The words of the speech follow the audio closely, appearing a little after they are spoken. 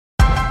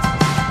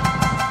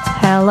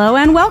Hello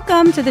and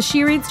welcome to the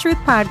She Reads Truth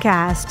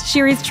podcast. She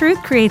Reads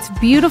Truth creates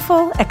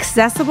beautiful,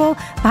 accessible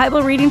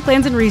Bible reading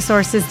plans and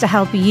resources to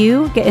help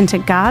you get into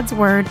God's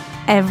Word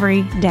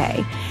every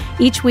day.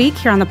 Each week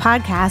here on the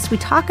podcast, we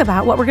talk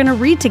about what we're going to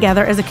read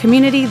together as a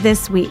community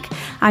this week.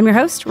 I'm your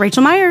host,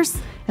 Rachel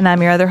Myers. And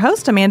I'm your other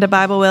host, Amanda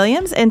Bible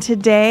Williams. And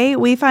today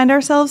we find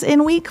ourselves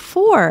in week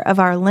 4 of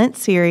our Lent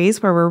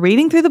series where we're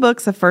reading through the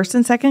books of 1st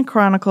and 2nd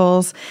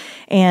Chronicles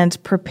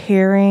and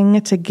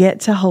preparing to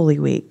get to Holy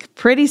Week.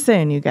 Pretty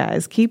soon, you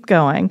guys. Keep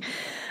going.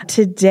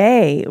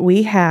 Today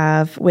we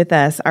have with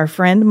us our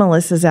friend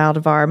Melissa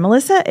Zaldivar.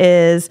 Melissa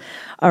is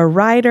a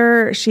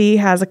writer. She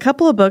has a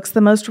couple of books.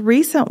 The most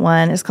recent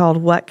one is called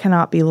What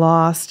Cannot Be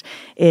Lost.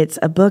 It's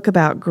a book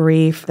about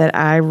grief that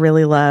I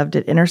really loved.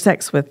 It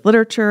intersects with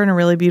literature in a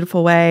really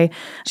beautiful way.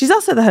 She's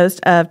also the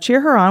host of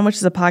Cheer Her On, which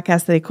is a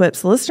podcast that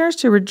equips listeners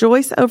to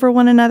rejoice over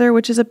one another,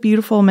 which is a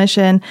beautiful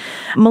mission.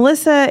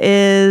 Melissa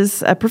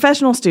is a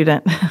professional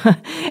student.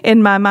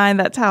 In my mind,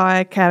 that's how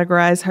I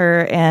categorize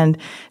her, and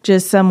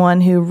just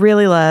someone who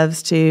really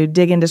loves to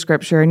dig into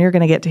Scripture, and you're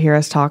going to get to hear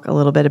us talk a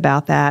little bit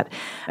about that.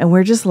 And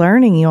we're just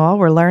learning, you all.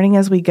 We're learning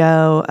as we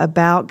go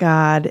about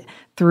God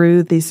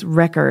through these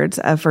records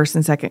of 1st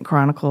and 2nd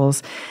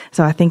Chronicles.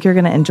 So I think you're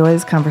going to enjoy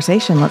this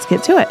conversation. Let's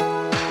get to it.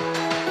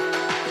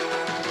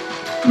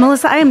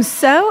 Melissa, I am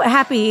so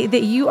happy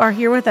that you are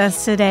here with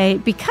us today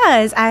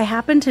because I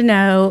happen to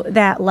know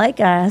that, like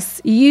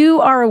us,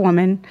 you are a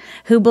woman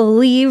who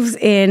believes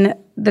in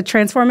the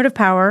transformative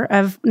power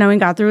of knowing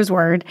God through His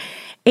Word.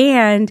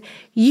 And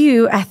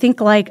you, I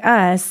think like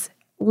us,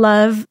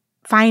 love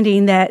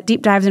finding that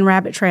deep dives and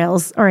rabbit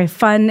trails are a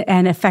fun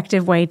and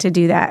effective way to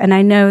do that. And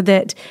I know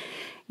that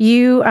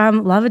you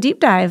love a deep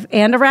dive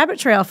and a rabbit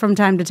trail from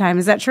time to time.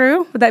 Is that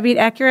true? Would that be an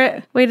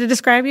accurate way to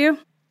describe you?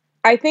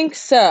 I think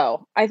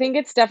so. I think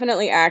it's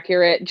definitely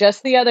accurate.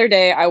 Just the other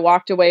day, I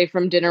walked away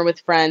from dinner with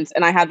friends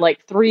and I had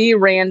like 3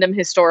 random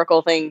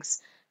historical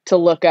things to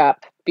look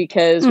up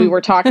because we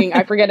were talking.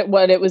 I forget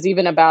what it was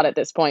even about at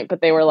this point, but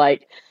they were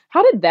like,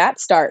 how did that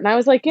start? And I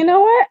was like, you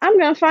know what? I'm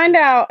going to find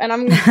out and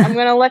I'm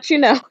going to let you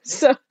know.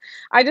 So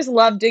I just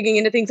love digging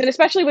into things, and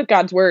especially with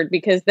God's Word,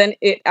 because then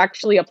it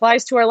actually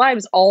applies to our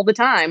lives all the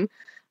time.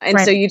 And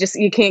right. So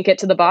you can't get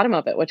to the bottom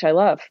of it, which I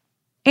love.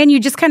 And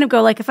you just kind of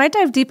go like, if I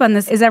dive deep on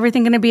this, is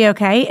everything going to be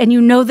okay? And you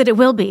know that it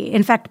will be.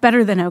 In fact,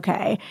 better than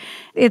okay.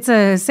 It's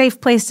a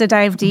safe place to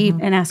dive deep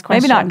and ask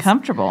questions. Maybe not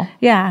comfortable.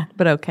 Yeah.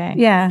 But okay.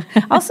 Yeah.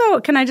 Also,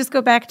 can I just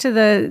go back to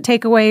the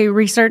takeaway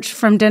research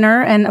from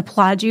dinner and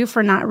applaud you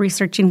for not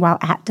researching while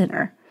at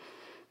dinner?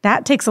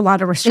 That takes a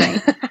lot of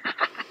restraint.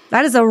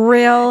 That is a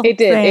real thing.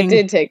 It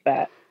did take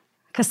that.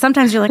 Because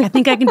sometimes you're like, I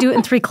think I can do it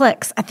in 3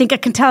 clicks. I think I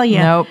can tell you.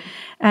 Nope.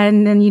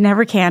 And then you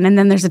never can. And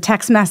then there's a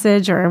text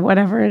message or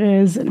whatever it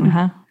is.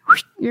 And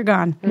you're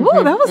gone. Ooh,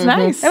 that was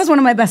nice. That was one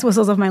of my best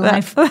whistles of my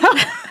life. That was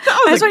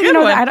I just want you to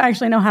know that I don't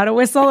actually know how to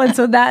whistle. And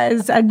so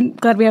I'm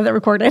glad we have that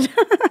recorded.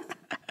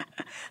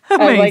 I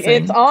was like,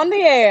 it's on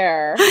the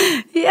air.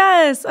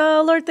 Yes.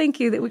 Oh, Lord, thank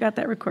you that we got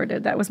that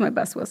recorded. That was my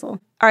best whistle.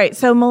 All right.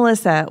 So,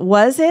 Melissa,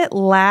 was it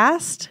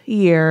last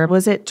year,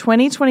 was it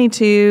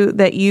 2022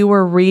 that you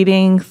were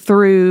reading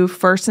through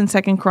 1st and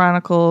 2nd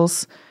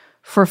Chronicles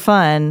for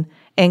fun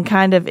and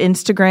kind of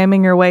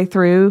Instagramming your way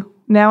through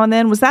now and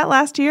then? Was that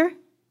last year?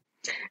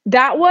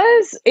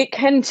 It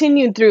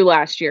continued through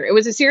last year. It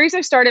was a series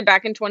I started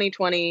back in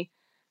 2020.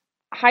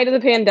 Height of the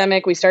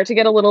pandemic, we start to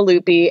get a little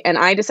loopy, and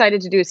I decided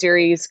to do a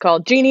series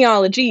called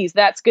Genealogies,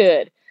 That's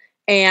Good,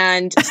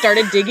 and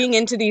started digging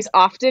into these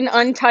often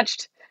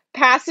untouched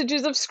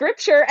passages of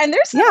Scripture, and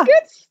there's some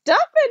good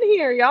stuff in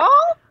here, y'all.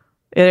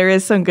 There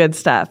is some good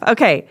stuff.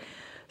 Okay,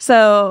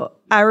 so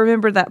I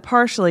remembered that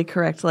partially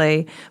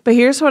correctly, but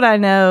here's what I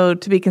know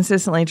to be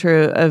consistently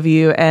true of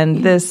you,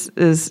 and this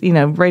is,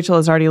 Rachel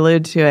has already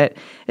alluded to it,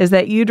 is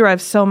that you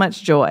derive so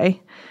much joy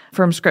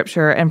from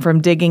Scripture and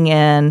from digging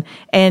in.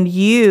 And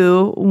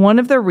one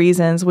of the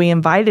reasons we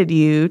invited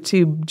you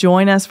to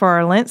join us for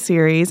our Lent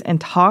series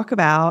and talk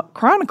about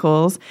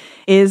Chronicles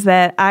is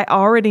that I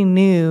already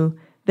knew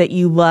that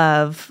you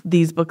love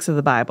these books of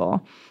the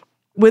Bible.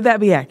 Would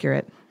that be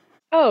accurate?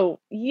 Oh,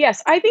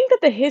 yes. I think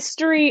that the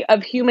history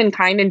of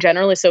humankind in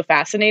general is so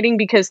fascinating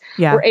because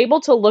we're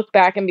able to look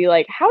back and be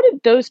like, how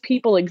did those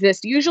people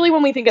exist? Usually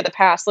when we think of the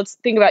past, let's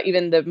think about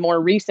even the more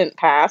recent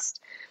past.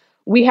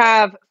 We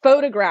have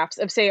photographs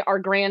of, say, our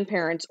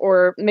grandparents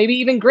or maybe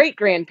even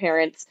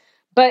great-grandparents,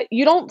 but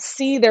you don't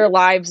see their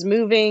lives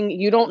moving.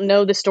 You don't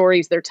know the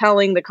stories they're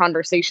telling, the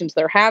conversations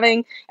they're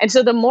having. And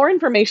so the more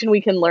information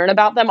we can learn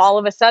about them, all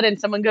of a sudden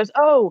someone goes,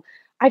 oh,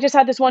 I just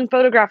had this one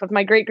photograph of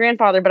my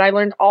great-grandfather, but I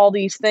learned all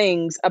these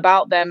things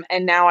about them,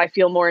 and now I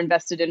feel more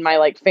invested in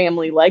my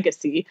family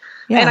legacy.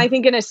 Yeah. And I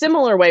think in a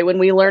similar way, when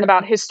we learn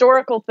about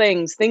historical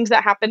things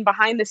that happen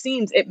behind the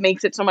scenes, it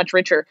makes it so much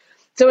richer.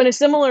 So in a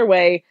similar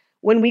way,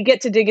 when we get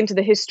to dig into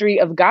the history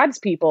of God's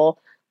people,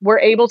 we're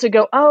able to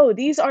go, oh,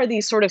 these are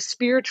these sort of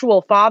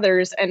spiritual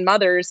fathers and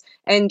mothers,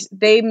 and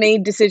they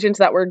made decisions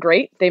that were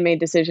great. They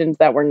made decisions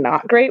that were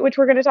not great, which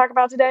we're going to talk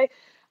about today.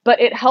 But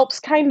it helps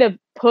kind of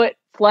put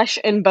flesh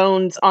and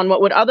bones on what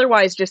would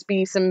otherwise just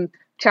be some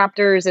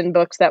chapters and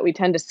books that we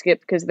tend to skip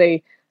because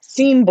they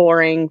seem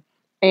boring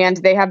and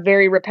they have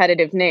very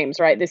repetitive names,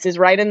 right? This is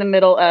right in the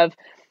middle of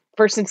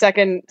 1st and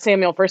 2nd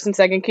Samuel, 1st and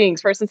 2nd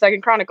Kings, 1st and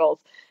 2nd Chronicles.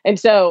 And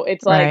so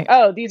it's like,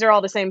 oh, these are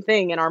all the same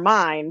thing in our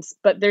minds,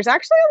 but there's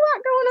actually a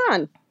lot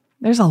going on.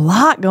 There's a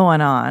lot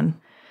going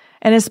on.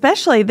 And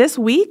especially this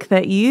week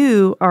that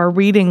you are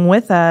reading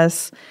with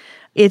us,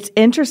 it's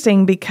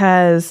interesting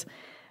because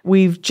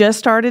we've just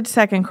started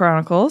 2nd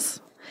Chronicles.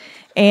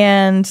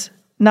 And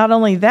not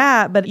only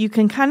that, but you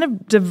can kind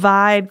of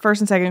divide 1st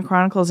and 2nd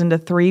Chronicles into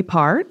 3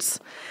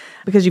 parts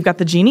because you've got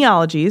the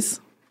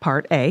genealogies,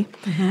 part A.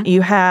 Mm-hmm.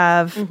 You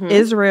have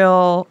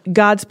Israel,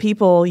 God's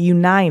people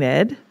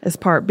united as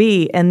part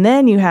B, and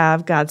then you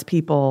have God's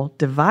people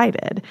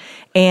divided.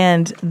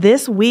 And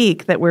this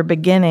week that we're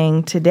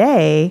beginning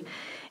today,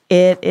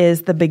 it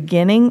is the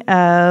beginning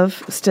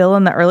of, still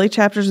in the early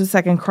chapters of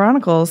 2nd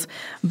Chronicles,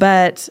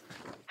 but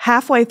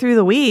halfway through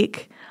the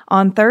week,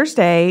 on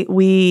Thursday,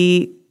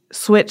 we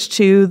switch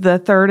to the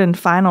 3rd and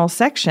final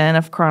section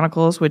of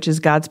Chronicles, which is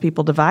God's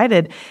people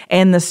divided,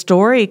 and the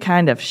story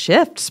kind of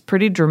shifts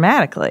pretty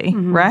dramatically,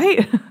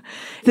 right?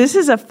 This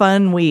is a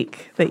fun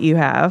week that you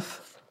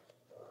have.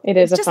 It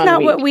is it's just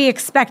not what we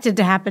expected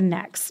to happen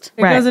next.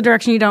 It goes a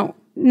direction you don't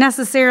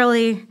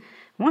necessarily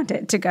want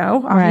it to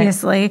go,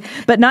 obviously.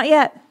 Right. But not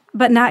yet.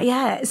 But not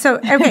yet. So,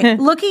 okay, here's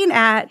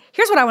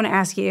what I want to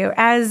ask you.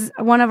 As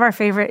one of our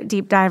favorite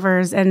deep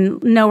divers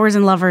and knowers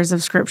and lovers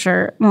of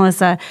Scripture,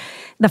 Melissa,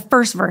 the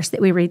first verse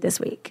that we read this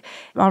week,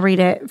 I'll read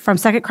it from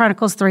 2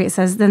 Chronicles 3. It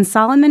says, Then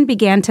Solomon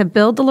began to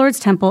build the Lord's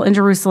temple in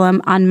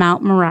Jerusalem on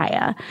Mount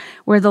Moriah,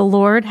 where the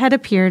Lord had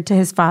appeared to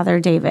his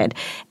father David.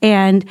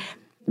 And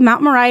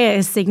Mount Moriah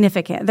is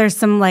significant. There's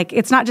some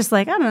it's not just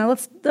I don't know,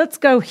 let's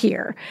go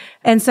here.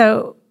 And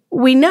so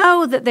we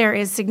know that there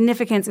is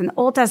significance in the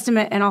Old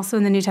Testament and also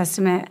in the New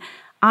Testament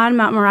on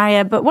Mount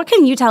Moriah, but what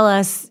can you tell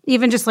us,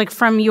 even just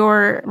from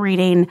your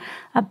reading,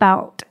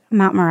 about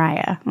Mount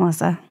Moriah,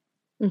 Melissa?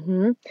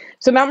 Mm-hmm.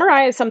 So Mount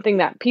Moriah is something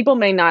that people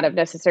may not have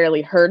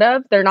necessarily heard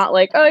of. They're not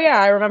like, oh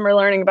yeah, I remember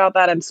learning about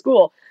that in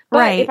school.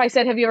 But if I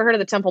said, have you ever heard of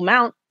the Temple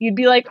Mount? You'd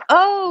be like,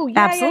 oh, yeah,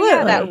 absolutely.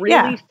 Yeah, that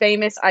really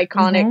famous,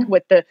 iconic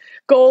with the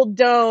gold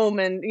dome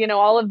and,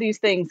 all of these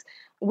things.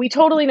 We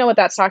totally know what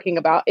that's talking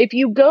about. If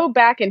you go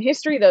back in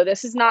history, though,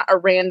 this is not a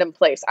random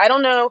place. I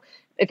don't know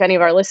if any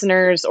of our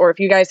listeners or if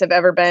you guys have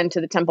ever been to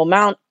the Temple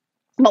Mount,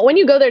 but when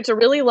you go there, it's a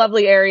really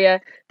lovely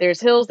area. There's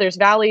hills, there's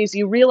valleys.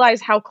 You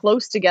realize how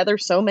close together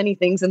so many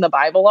things in the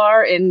Bible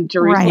are in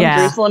Jerusalem. Right, yeah.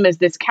 Jerusalem is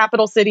this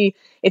capital city.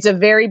 It's a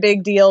very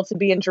big deal to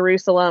be in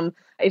Jerusalem.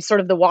 It's sort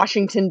of the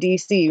Washington,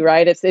 D.C.,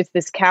 right? It's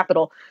this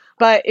capital.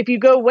 But if you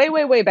go way,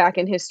 way, way back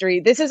in history,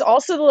 this is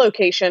also the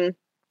location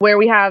where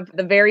we have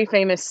the very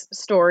famous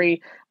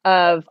story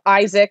of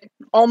Isaac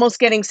almost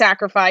getting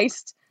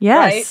sacrificed.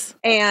 Yes.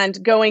 Right?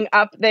 And going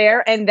up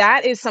there. And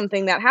that is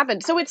something that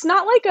happened. So it's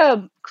not like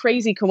a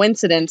crazy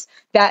coincidence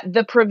that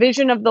the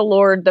provision of the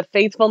Lord, the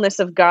faithfulness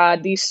of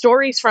God, these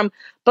stories from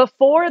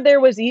before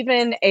there was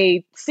even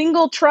a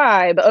single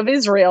tribe of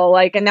Israel,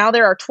 and now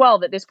there are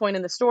 12 at this point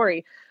in the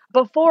story.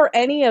 Before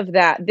any of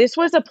that, this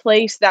was a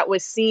place that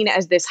was seen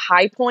as this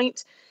high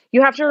point.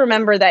 You have to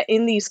remember that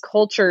in these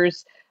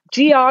cultures,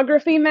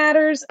 geography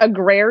matters.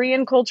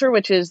 Agrarian culture,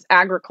 which is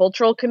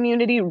agricultural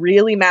community,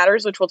 really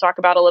matters, which we'll talk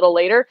about a little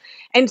later.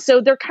 And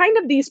so they're kind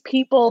of these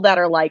people that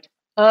are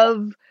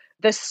of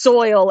the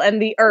soil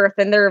and the earth,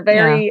 and they're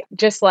very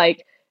just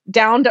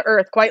down to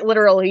earth, quite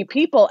literally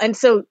people. And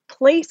so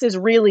places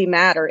really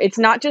matter. It's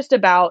not just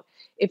about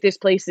if this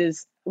place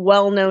is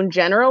well known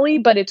generally,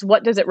 but it's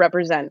what does it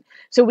represent.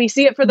 So we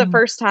see it for the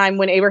first time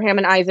when Abraham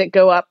and Isaac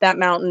go up that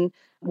mountain,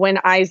 when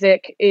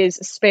Isaac is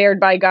spared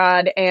by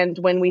God, and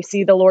when we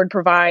see the Lord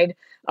provide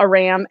a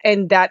ram,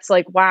 and that's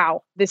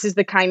wow, this is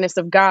the kindness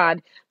of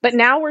God. But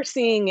now we're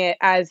seeing it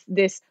as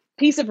this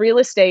piece of real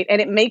estate, and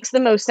it makes the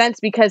most sense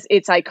because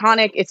it's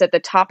iconic. It's at the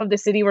top of the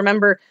city.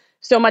 Remember,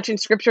 so much in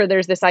Scripture,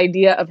 there's this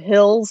idea of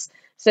hills.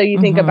 So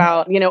you think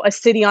about, a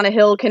city on a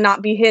hill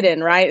cannot be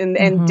hidden, right?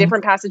 And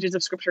different passages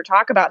of Scripture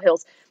talk about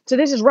hills. So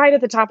this is right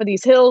at the top of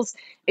these hills.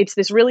 It's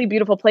this really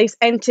beautiful place.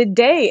 And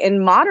today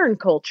in modern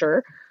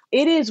culture,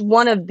 it is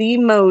one of the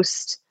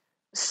most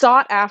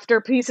sought after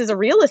pieces of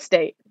real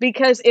estate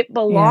because it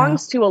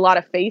belongs to a lot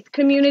of faith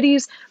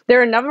communities. There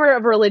are a number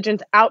of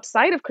religions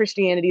outside of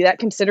Christianity that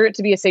consider it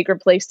to be a sacred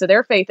place to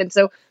their faith. And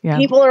so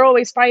people are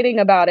always fighting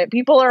about it.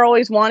 People are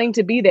always wanting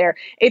to be there.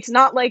 It's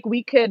not like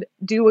we could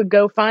do a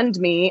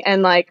GoFundMe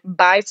and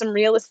buy some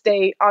real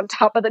estate on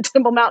top of the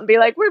Temple Mount and be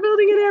like, we're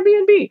building an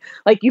Airbnb.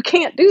 You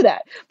can't do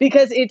that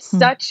because it's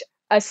such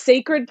a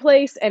sacred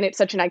place and it's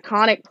such an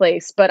iconic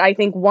place. But I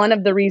think one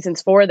of the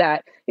reasons for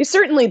that is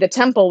certainly the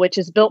temple, which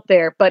is built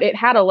there, but it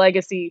had a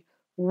legacy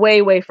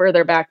way, way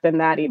further back than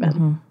that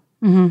even.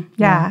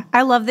 Yeah.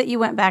 I love that you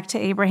went back to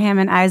Abraham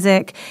and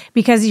Isaac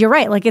because you're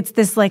right. It's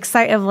this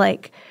site of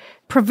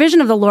provision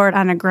of the Lord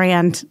on a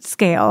grand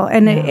scale.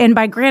 And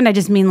by grand, I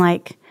just mean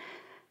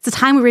It's a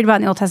time we read about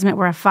in the Old Testament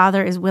where a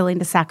father is willing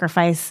to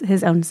sacrifice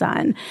his own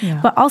son. Yeah.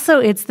 But also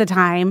it's the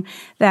time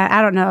that,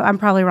 I don't know, I'm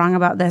probably wrong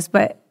about this,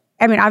 but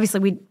I mean,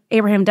 obviously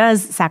Abraham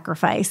does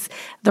sacrifice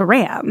the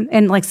ram.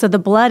 And like, so the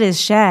blood is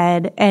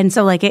shed. And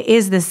so like, it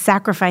is this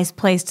sacrifice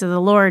place to the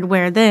Lord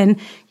where then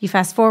you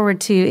fast forward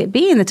to it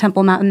being the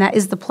Temple Mount, and that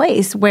is the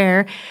place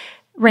where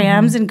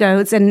rams and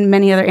goats and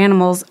many other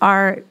animals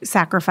are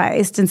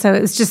sacrificed. And so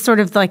it's just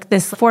sort of like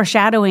this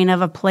foreshadowing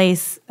of a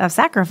place of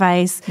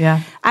sacrifice.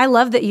 Yeah. I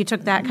love that you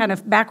took that kind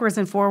of backwards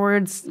and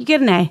forwards. You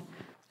get an A.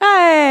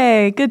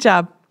 Hey, good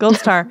job. Gold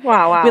star.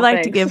 Wow. We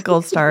like to give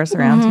gold stars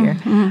around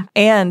here.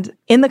 And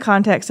in the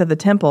context of the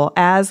temple,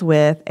 as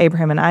with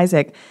Abraham and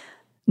Isaac,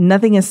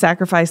 nothing is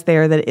sacrificed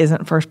there that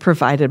isn't first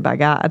provided by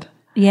God.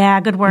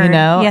 Yeah, good word. You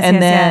know, yes,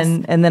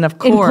 and then of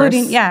course,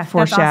 including,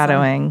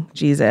 foreshadowing awesome.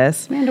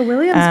 Jesus. Amanda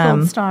Williams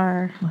gold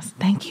star.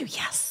 Thank you.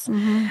 Yes,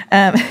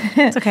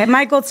 it's okay.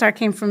 My gold star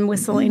came from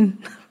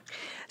whistling.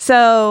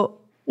 So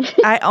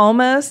I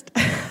almost.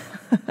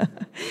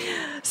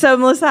 So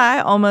Melissa, I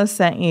almost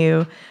sent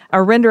you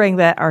a rendering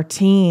that our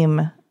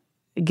team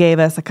gave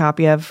us a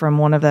copy of from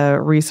one of the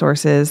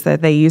resources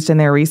that they used in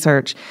their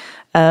research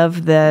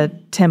of the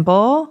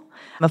temple,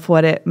 of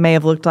what it may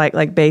have looked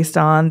like based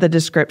on the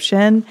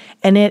description.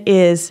 And it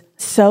is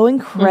so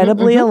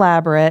incredibly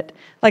elaborate.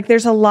 Like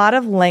there's a lot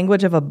of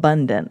language of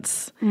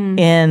abundance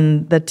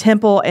in the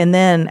temple. And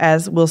then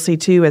as we'll see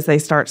too, as they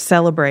start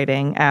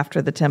celebrating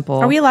after the temple.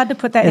 Are we allowed to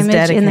put that image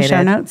dedicated in the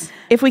show notes?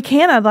 If we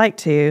can, I'd like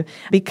to,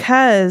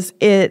 because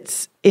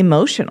it's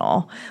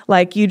emotional.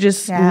 Like you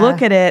just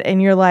look at it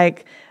and you're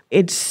like,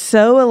 it's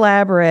so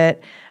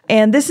elaborate.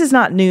 And this is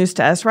not news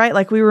to us, right?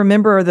 Like we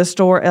remember the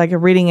story, like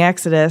reading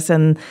Exodus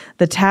and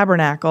the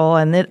tabernacle,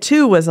 and it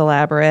too was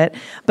elaborate.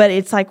 But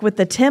it's like with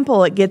the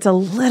temple, it gets a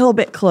little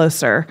bit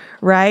closer,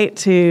 right,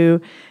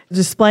 to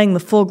displaying the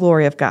full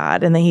glory of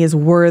God and that he is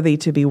worthy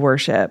to be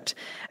worshiped.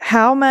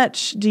 How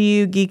much do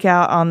you geek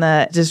out on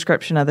the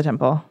description of the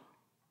temple?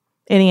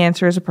 Any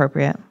answer is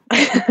appropriate.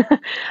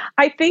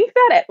 I think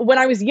that when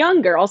I was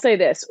younger, I'll say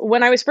this,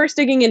 when I was first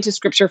digging into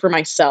scripture for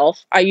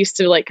myself, I used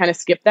to like kind of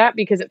skip that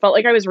because it felt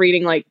like I was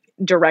reading like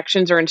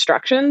directions or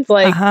instructions.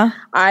 Like,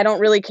 I don't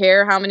really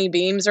care how many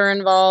beams are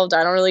involved.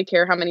 I don't really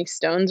care how many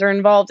stones are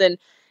involved. And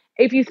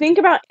if you think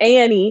about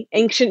A&E,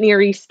 ancient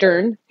Near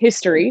Eastern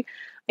history,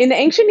 in the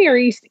ancient Near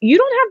East, you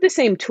don't have the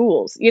same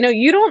tools. You know,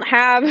 you don't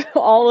have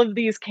all of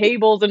these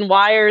cables and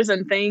wires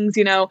and things,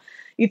 you know.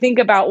 You think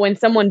about when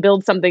someone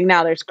builds something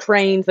now, there's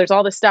cranes, there's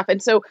all this stuff.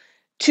 And so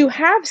to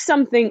have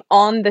something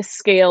on the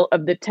scale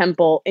of the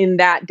temple in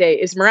that day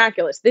is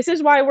miraculous. This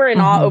is why we're in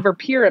awe over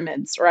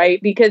pyramids,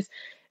 right? Because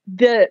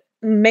the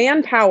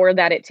manpower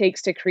that it takes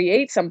to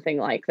create something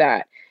like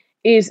that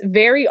is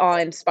very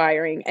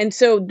awe-inspiring. And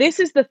so this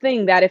is the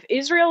thing, that if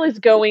Israel is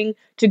going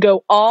to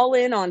go all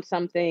in on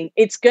something,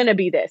 it's going to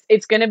be this.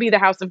 It's going to be the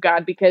house of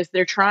God, because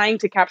they're trying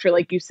to capture,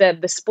 like you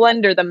said, the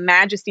splendor, the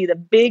majesty, the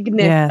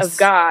bigness of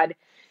God.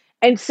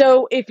 And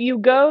so if you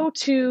go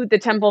to the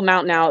Temple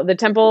Mount now, the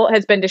temple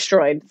has been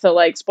destroyed. So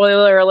like,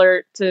 spoiler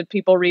alert to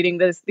people reading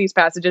these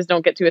passages,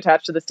 don't get too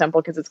attached to this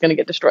temple because it's going to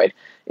get destroyed.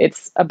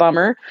 It's a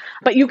bummer.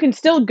 But you can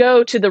still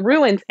go to the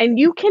ruins and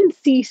you can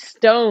see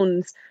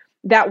stones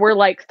that were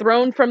like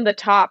thrown from the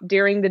top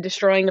during the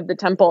destroying of the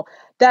temple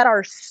that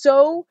are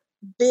so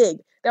big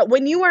that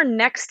when you are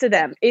next to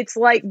them, it's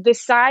like the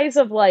size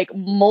of like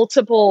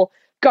multiple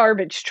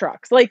garbage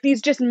trucks. Like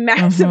these just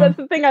massive, that's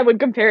the thing I would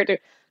compare it to.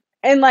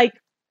 And like,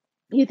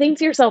 you think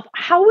to yourself,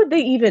 how would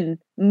they even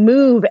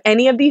move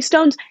any of these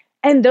stones?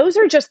 And those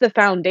are just the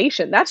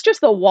foundation. That's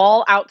just the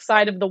wall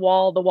outside of the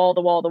wall, all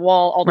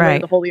the way to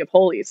the Holy of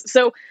Holies.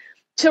 So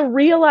to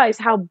realize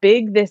how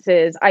big this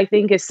is, I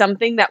think, is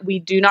something that we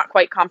do not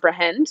quite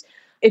comprehend.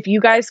 If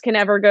you guys can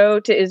ever go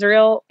to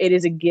Israel, it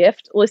is a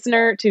gift,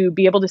 listener, to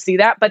be able to see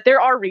that. But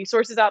there are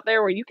resources out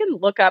there where you can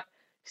look up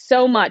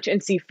so much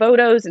and see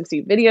photos and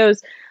see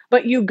videos.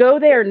 But you go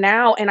there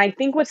now, and I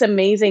think what's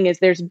amazing is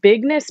there's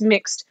bigness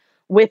mixed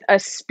with a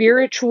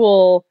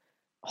spiritual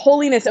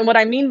holiness. And what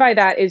I mean by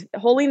that is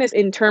holiness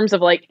in terms of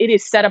like, it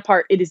is set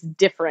apart, it is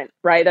different,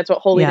 right? That's what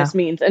holiness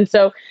means. And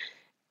so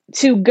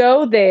to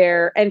go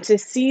there and to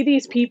see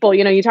these people,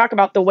 you know, you talk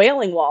about the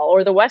Wailing Wall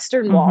or the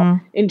Western Wall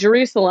in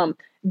Jerusalem.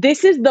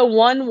 This is the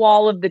one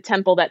wall of the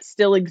temple that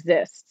still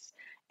exists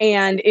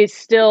and is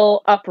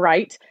still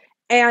upright.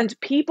 And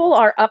people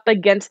are up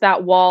against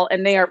that wall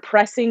and they are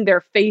pressing their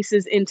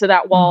faces into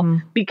that wall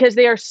because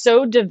they are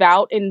so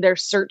devout in their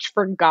search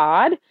for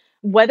God,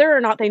 whether or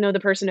not they know the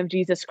person of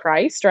Jesus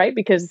Christ, right?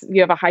 Because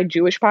you have a high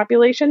Jewish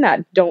population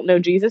that don't know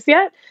Jesus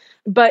yet,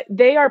 but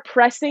they are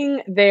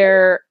pressing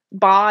their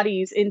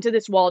bodies into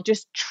this wall,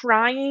 just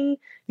trying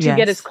to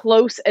get as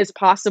close as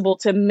possible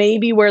to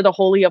maybe where the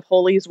Holy of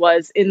Holies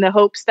was, in the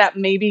hopes that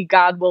maybe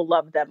God will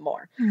love them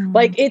more.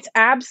 Like, it's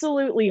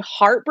absolutely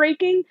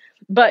heartbreaking,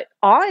 but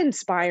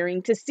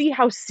awe-inspiring to see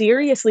how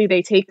seriously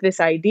they take this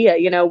idea.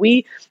 You know,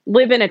 we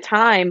live in a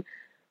time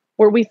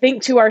where we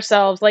think to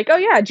ourselves like, oh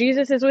yeah,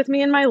 Jesus is with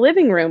me in my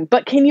living room.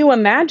 But can you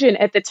imagine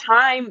at the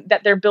time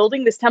that they're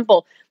building this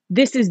temple,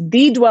 this is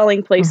the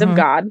dwelling place of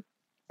God.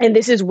 And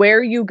this is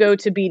where you go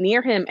to be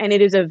near him. And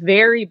it is a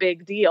very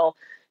big deal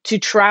to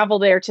travel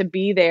there, to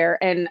be there.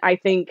 And I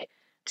think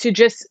to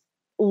just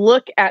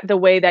look at the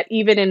way that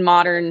even in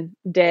modern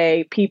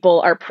day,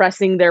 people are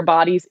pressing their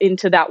bodies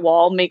into that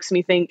wall makes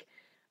me think,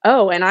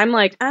 oh, and I'm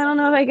like, I don't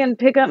know if I can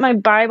pick up my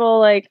Bible.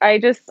 Like, I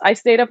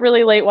stayed up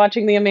really late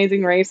watching The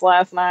Amazing Race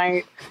last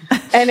night.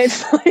 And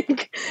it's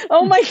like,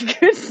 oh my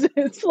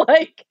goodness,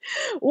 like,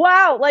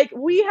 wow, like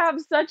we have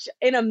such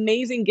an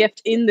amazing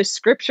gift in the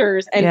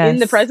scriptures and in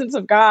the presence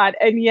of God.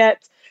 And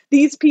yet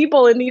these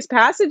people in these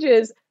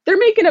passages, they're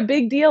making a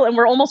big deal and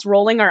we're almost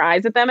rolling our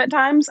eyes at them at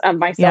times,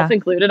 myself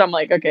included. I'm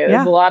like, okay,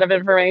 there's a lot of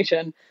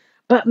information.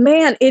 But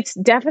man, it's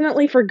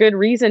definitely for good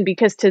reason,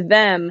 because to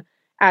them,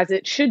 as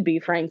it should be,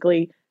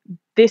 frankly,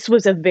 this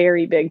was a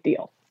very big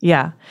deal.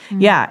 Yeah.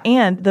 Mm-hmm. Yeah.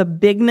 And the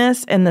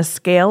bigness and the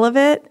scale of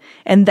it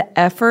and the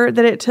effort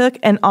that it took,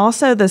 and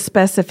also the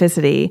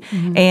specificity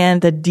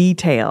and the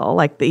detail,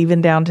 like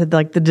even down to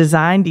like the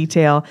design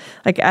detail.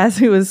 Like as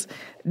he was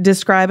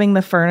describing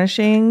the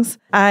furnishings,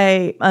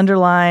 I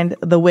underlined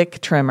the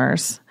wick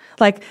trimmers.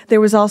 Like there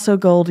was also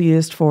gold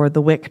used for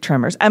the wick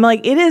trimmers. I'm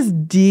like, it is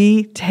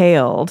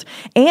detailed.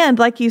 And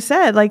like you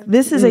said, like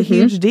this is a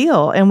huge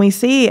deal. And we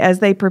see as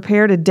they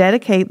prepare to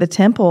dedicate the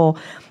temple,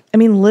 I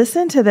mean,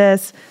 listen to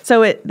this.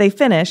 So they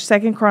finish.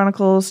 2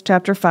 Chronicles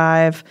chapter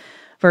 5,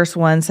 verse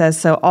 1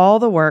 says, so all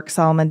the work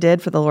Solomon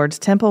did for the Lord's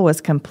temple was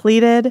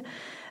completed.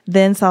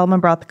 Then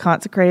Solomon brought the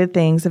consecrated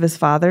things of his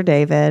father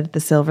David, the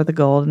silver, the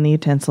gold, and the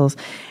utensils,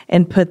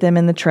 and put them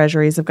in the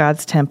treasuries of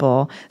God's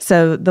temple.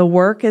 So the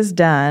work is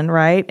done,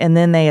 right? And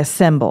then they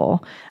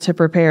assemble to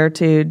prepare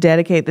to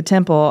dedicate the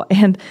temple.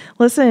 And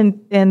listen,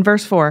 in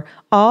verse 4,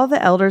 all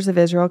the elders of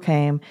Israel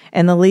came,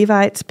 and the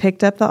Levites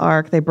picked up the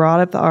ark. They brought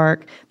up the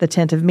ark, the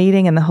tent of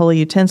meeting, and the holy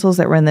utensils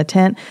that were in the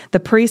tent.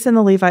 The priests and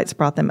the Levites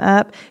brought them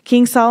up.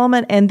 King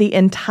Solomon and the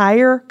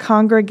entire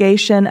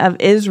congregation of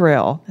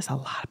Israel, there's a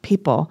lot of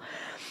people,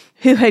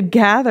 who had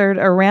gathered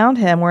around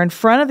him, were in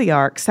front of the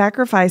ark,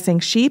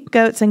 sacrificing sheep,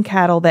 goats, and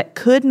cattle that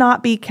could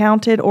not be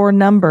counted or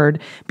numbered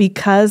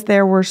because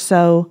there were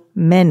so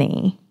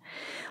many.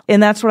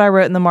 And that's what I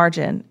wrote in the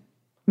margin,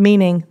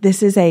 meaning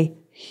this is a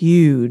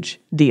huge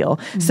deal.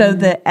 So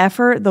the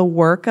effort, the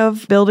work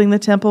of building the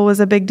temple was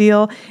a big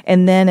deal.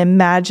 And then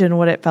imagine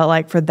what it felt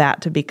like for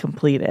that to be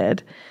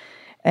completed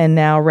and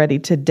now ready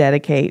to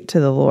dedicate to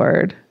the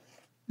Lord.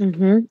 I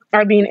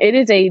mean, it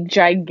is a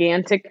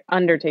gigantic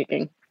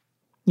undertaking.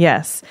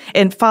 Yes.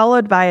 And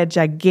followed by a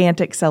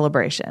gigantic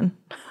celebration.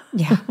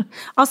 Yeah.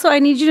 Also, I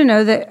need you to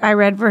know that I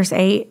read verse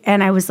 8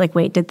 and I was like,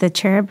 wait, did the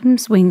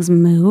cherubim's wings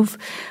move?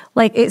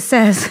 Like it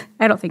says,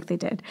 I don't think they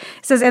did.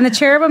 It says, and the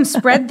cherubim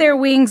spread their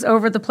wings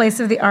over the place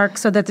of the ark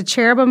so that the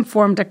cherubim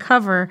formed a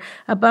cover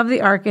above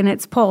the ark and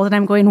its pole. And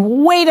I'm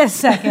going, wait a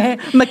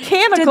second.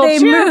 Mechanical did they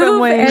cherubim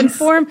move wings. and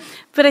form?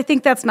 But I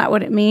think that's not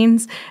what it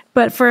means.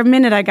 But for a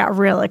minute, I got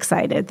real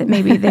excited that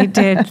maybe they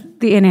did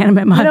the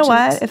inanimate objects. You know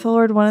what? If the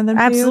Lord wanted them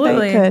to,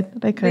 absolutely,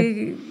 they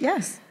could.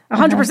 Yes.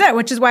 100%,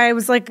 which is why I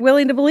was like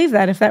willing to believe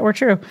that if that were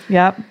true.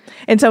 Yep.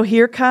 And so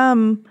here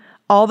come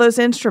all those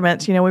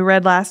instruments. You know, we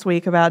read last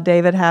week about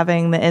David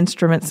having the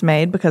instruments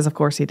made because of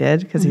course he did,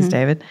 because he's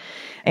David,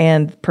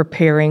 and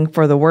preparing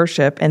for the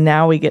worship. And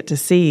now we get to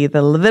see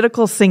the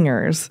Levitical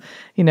singers,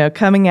 you know,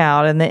 coming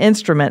out, and the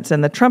instruments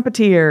and the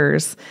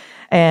trumpeters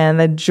and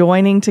the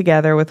joining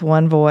together with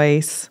one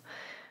voice,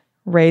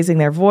 raising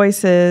their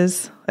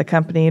voices,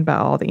 accompanied by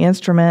all the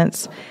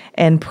instruments,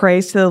 and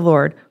praise to the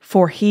Lord,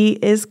 for he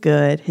is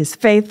good. His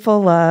faithful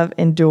love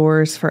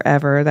endures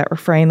forever. That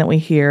refrain that we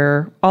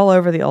hear all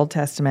over the Old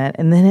Testament.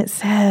 And then it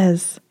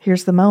says,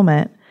 here's the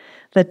moment,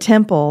 the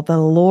temple, the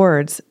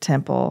Lord's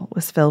temple,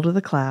 was filled with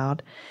a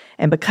cloud.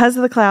 And because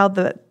of the cloud,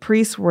 the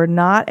priests were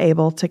not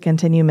able to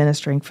continue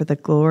ministering, for the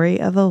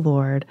glory of the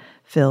Lord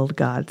filled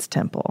God's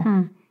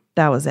temple.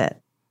 That was it.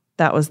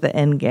 That was the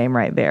end game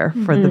right there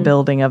for the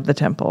building of the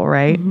temple,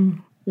 right?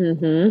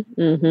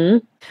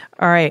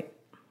 All right.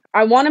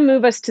 I want to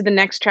move us to the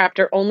next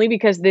chapter only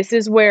because this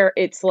is where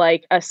it's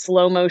like a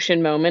slow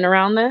motion moment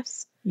around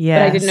this. Yes.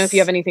 But I didn't know if you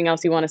have anything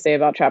else you want to say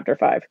about chapter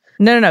 5.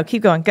 No.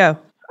 Keep going. Go.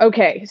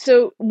 Okay.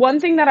 So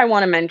one thing that I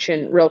want to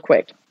mention real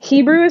quick.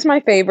 Hebrew is my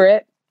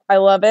favorite. I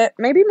love it.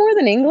 Maybe more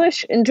than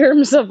English in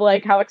terms of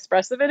like how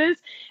expressive it is.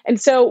 And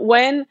so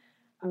when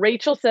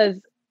Rachel says,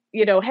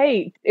 you know,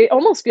 hey, it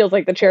almost feels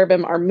like the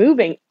cherubim are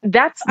moving.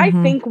 That's, I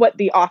think, what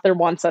the author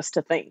wants us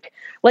to think.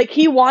 Like,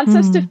 he wants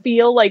us to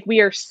feel like we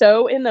are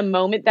so in the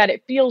moment that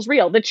it feels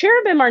real. The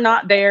cherubim are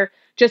not there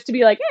just to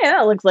be like, hey,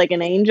 that looks like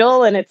an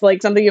angel, and it's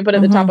like something you put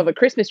at the top of a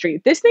Christmas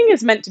tree. This thing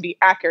is meant to be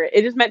accurate.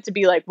 It is meant to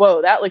be like,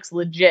 whoa, that looks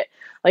legit.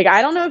 Like,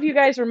 I don't know if you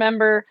guys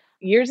remember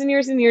years and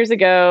years and years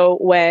ago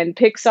when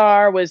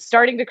Pixar was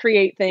starting to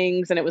create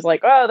things, and it was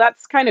like, oh,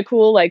 that's kind of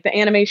cool. Like, the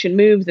animation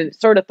moves and it's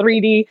sort of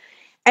 3D.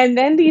 And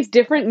then these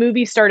different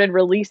movies started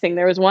releasing.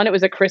 There was one, it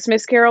was A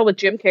Christmas Carol with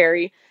Jim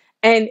Carrey,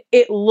 and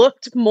it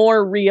looked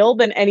more real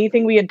than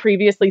anything we had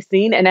previously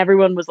seen. And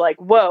everyone was like,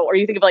 whoa. Or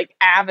you think of like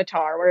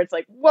Avatar, where it's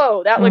like,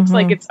 whoa, that looks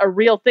like it's a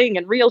real thing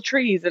and real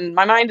trees. And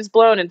my mind is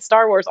blown, and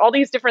Star Wars, all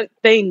these different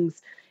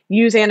things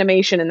use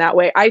animation in that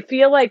way. I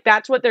feel like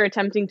that's what they're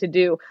attempting to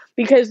do,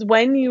 because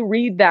when you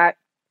read that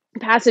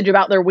passage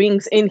about their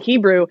wings in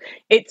Hebrew,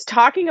 it's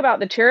talking about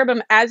the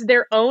cherubim as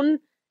their own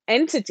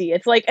entity.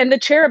 It's like, and the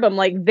cherubim,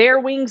 like their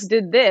wings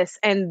did this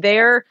and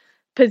their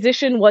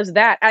position was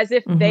that, as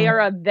if they are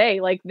a they,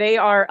 like they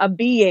are a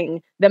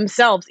being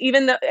themselves,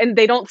 even though, and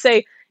they don't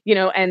say, you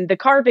know, and the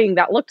carving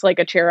that looked like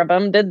a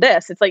cherubim did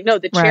this. It's like, no,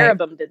 the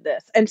cherubim did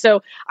this. And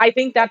so I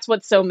think that's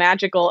what's so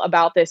magical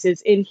about this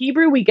is in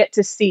Hebrew, we get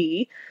to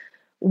see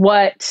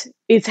what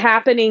is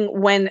happening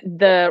when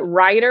the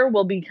writer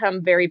will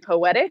become very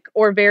poetic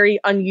or very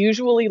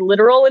unusually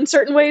literal in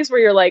certain ways where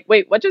you're like,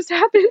 wait, what just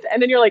happened?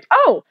 And then you're like,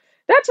 oh,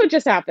 that's what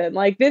just happened.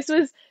 Like, this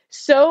was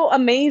so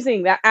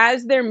amazing that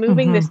as they're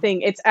moving this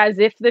thing, it's as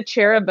if the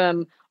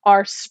cherubim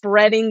are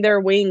spreading their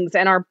wings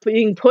and are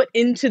being put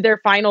into their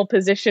final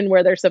position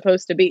where they're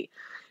supposed to be.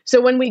 So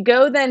when we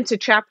go then to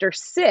chapter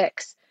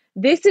 6,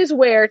 this is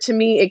where, to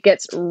me, it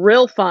gets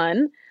real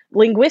fun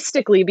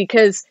linguistically,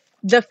 because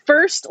the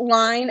first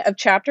line of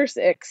chapter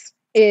 6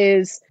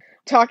 is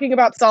talking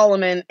about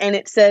Solomon, and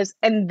it says,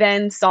 and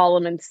then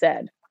Solomon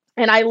said.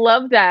 And I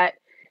love that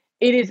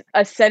it is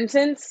a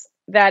sentence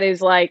that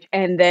is like,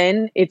 and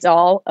then it's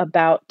all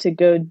about to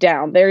go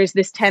down. There is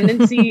this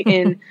tendency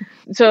in,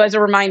 so as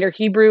a reminder,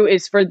 Hebrew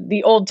is for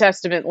the Old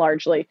Testament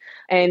largely,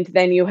 and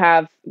then you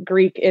have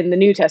Greek in the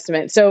New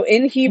Testament. So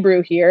in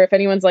Hebrew here, if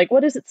anyone's like,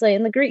 what does it say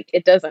in the Greek?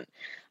 It doesn't.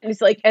 And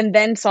it's like, and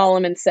then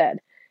Solomon said.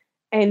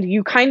 And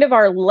you kind of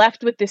are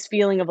left with this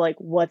feeling of like,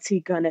 what's he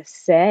going to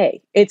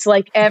say? It's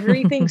like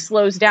everything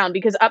slows down,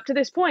 because up to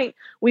this point,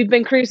 we've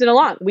been cruising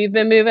along. We've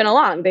been moving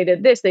along. They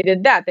did this, they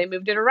did that, they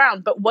moved it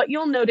around. But what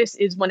you'll notice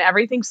is when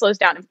everything slows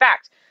down, in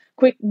fact,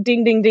 quick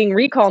ding, ding, ding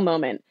recall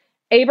moment,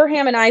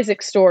 Abraham and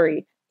Isaac's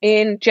story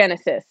in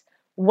Genesis,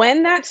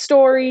 when that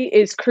story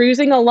is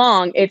cruising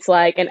along, it's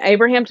like, and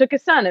Abraham took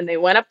his son and they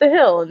went up the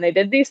hill and they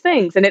did these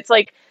things. And it's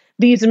like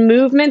these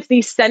movements,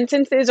 these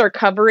sentences are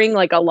covering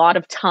like a lot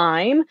of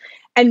time.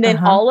 And then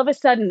all of a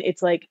sudden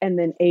it's like, and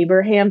then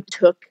Abraham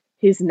took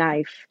his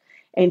knife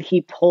and he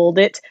pulled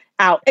it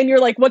out. And you're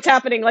like, what's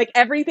happening? Like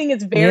everything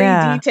is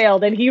very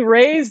detailed, and he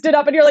raised it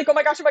up and you're like, oh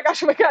my gosh, oh my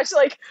gosh, oh my gosh.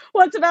 Like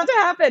what's about to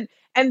happen?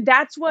 And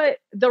that's what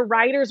the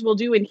writers will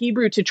do in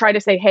Hebrew to try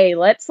to say, hey,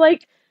 let's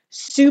like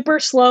super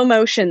slow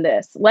motion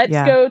this. Let's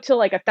go to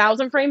like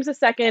 1,000 frames a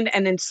second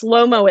and then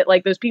slow-mo it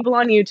like those people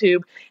on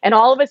YouTube. And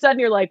all of a sudden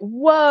you're like,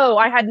 whoa,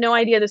 I had no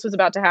idea this was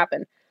about to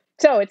happen.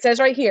 So it says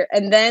right here,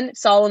 and then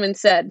Solomon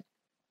said,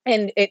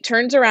 and it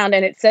turns around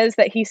and it says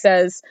that he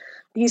says,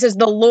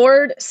 the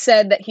Lord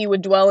said that he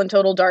would dwell in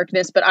total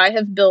darkness, but I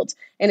have built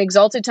an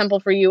exalted temple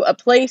for you, a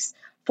place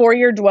for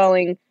your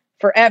dwelling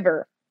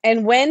forever.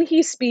 And when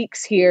he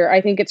speaks here,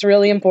 I think it's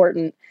really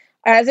important,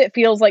 as it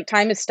feels like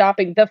time is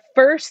stopping. The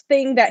first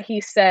thing that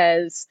he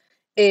says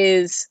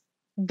is,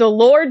 the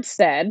Lord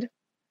said.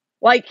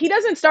 Like, he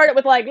doesn't start it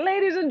with like,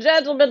 ladies and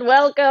gentlemen,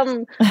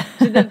 welcome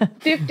to the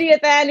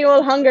 50th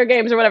annual Hunger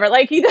Games or whatever.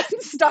 Like, he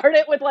doesn't start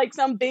it with like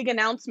some big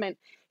announcement.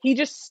 He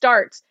just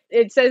starts.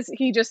 It says,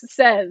 he just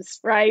says,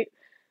 right?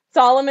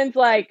 Solomon's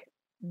like,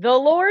 the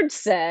Lord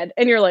said,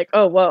 and you're like,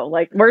 oh, whoa,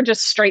 like we're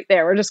just straight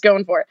there. We're just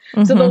going for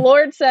it. So the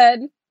Lord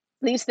said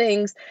these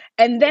things.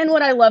 And then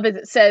what I love is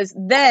it says,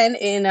 then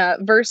in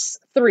verse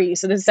 3,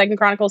 so this is 2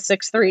 Chronicles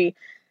 6:3,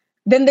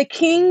 then the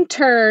king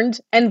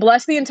turned and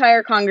blessed the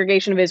entire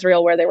congregation of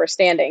Israel where they were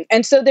standing.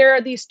 And so there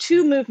are these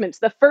two movements.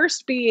 The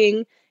first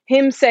being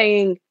him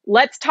saying,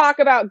 let's talk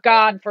about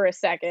God for a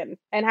second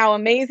and how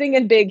amazing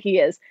and big he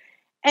is.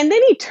 And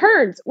then he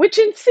turns, which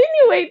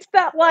insinuates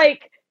that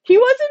like he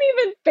wasn't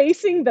even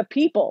facing the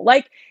people.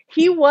 Like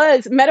he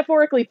was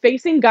metaphorically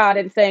facing God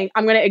and saying,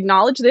 I'm going to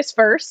acknowledge this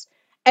first.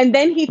 And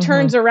then he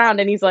turns around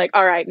and he's like,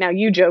 all right, now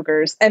you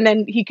jokers. And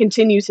then he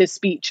continues his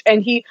speech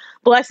and he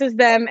blesses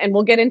them. And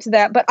we'll get into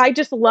that. But I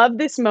just love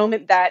this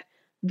moment that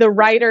the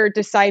writer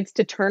decides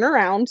to turn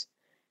around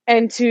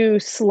and to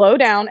slow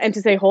down and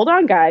to say, hold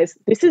on, guys,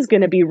 this is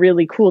going to be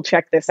really cool.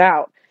 Check this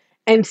out.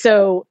 And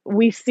so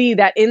we see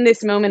that in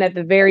this moment at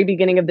the very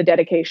beginning of the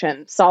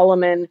dedication,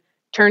 Solomon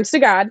turns to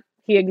God.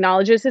 He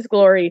acknowledges his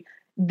glory.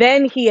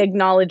 Then he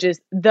acknowledges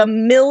the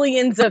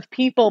millions of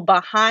people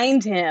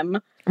behind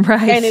him.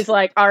 Right. And is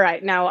like, all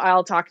right, now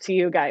I'll talk to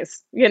you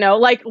guys. You know,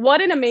 like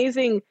what an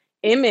amazing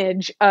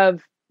image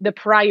of the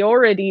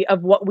priority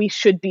of what we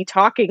should be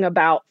talking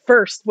about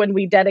first when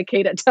we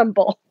dedicate a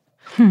temple.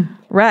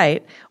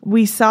 Right.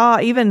 We saw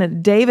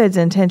even David's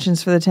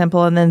intentions for the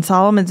temple and then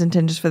Solomon's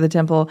intentions for the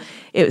temple.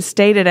 It was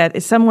stated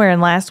at somewhere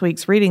in last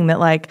week's reading that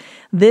like,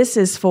 this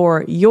is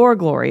for your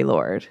glory,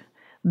 Lord.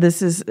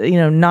 This is,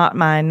 not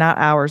mine, not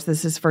ours.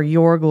 This is for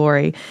your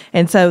glory.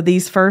 And so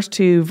these first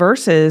two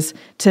verses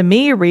to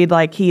me read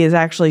like he is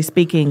actually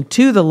speaking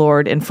to the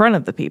Lord in front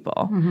of the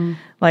people.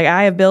 Like,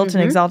 I have built an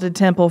exalted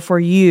temple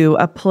for you,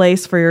 a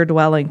place for your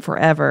dwelling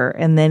forever.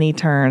 And then he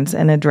turns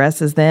and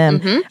addresses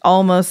them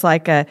almost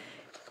like a,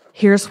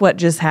 here's what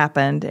just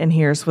happened and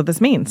here's what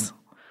this means.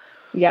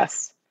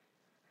 Yes.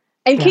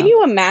 And can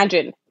you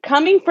imagine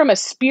coming from a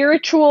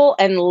spiritual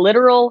and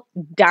literal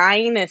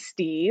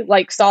dynasty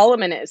like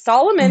Solomon is.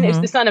 Solomon is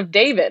the son of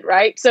David,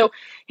 right? So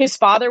his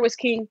father was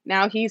king.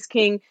 Now he's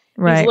king.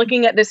 Right. He's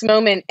looking at this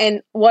moment.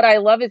 And what I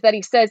love is that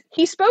he says,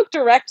 he spoke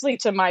directly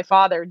to my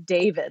father,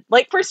 David.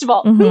 Like, first of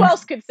all, who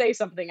else could say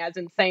something as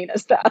insane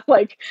as that?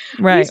 Like,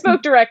 he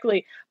spoke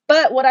directly.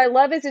 But what I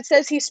love is it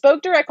says he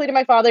spoke directly to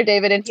my father,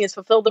 David, and he has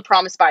fulfilled the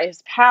promise by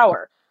his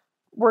power.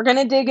 We're going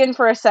to dig in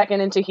for a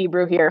second into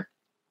Hebrew here.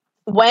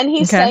 When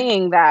he's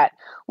saying that,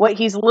 what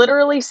he's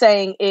literally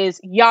saying is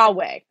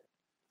Yahweh.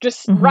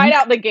 Just right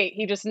out the gate,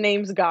 he just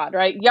names God,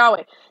 right?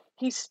 Yahweh.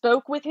 He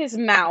spoke with his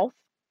mouth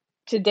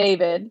to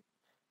David,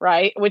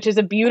 right? Which is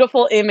a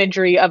beautiful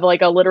imagery of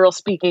like a literal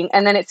speaking.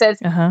 And then it says,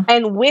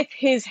 and with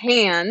his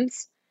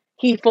hands,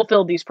 he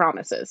fulfilled these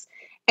promises.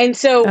 And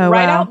so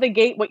out the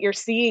gate, what you're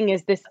seeing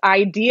is this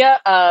idea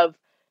of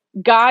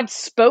God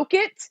spoke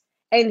it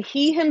and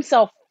he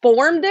himself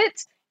formed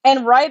it.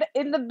 And right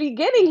in the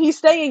beginning, he's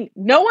saying,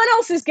 no one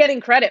else is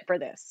getting credit for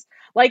this.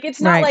 Like,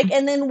 it's not like,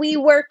 and then we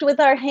worked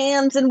with our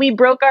hands and we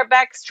broke our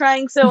backs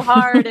trying so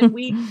hard and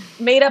we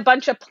made a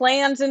bunch of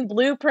plans and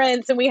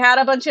blueprints and we had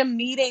a bunch of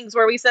meetings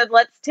where we said,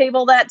 let's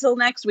table that till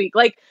next week.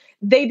 Like,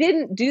 they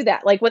didn't do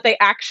that. Like, what they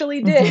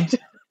actually did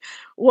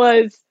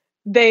was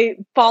they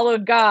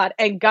followed God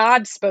and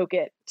God spoke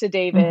it to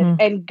David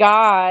and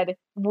God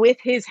with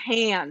his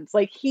hands,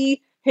 like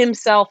he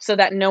himself, so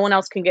that no one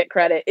else can get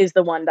credit, is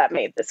the one that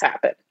made this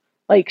happen.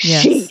 Like,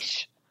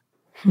 sheesh.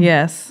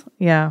 Yes.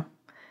 Yeah.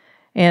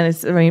 And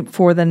it's,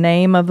 for the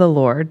name of the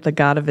Lord, the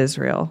God of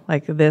Israel,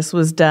 like this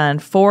was done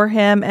for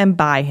him and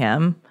by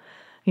him.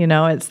 You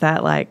know, it's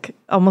that like,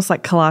 almost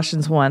like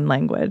Colossians 1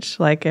 language,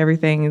 like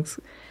everything is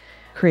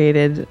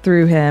created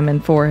through him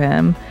and for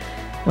him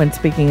when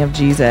speaking of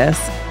Jesus.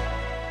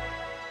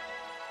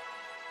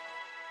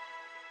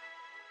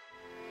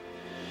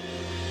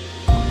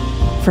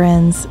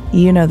 Friends,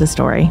 you know the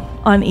story.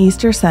 On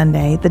Easter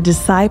Sunday, the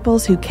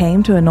disciples who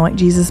came to anoint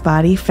Jesus'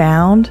 body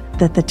found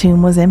that the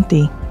tomb was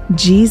empty.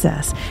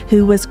 Jesus,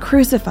 who was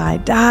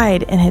crucified,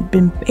 died, and had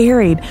been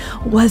buried,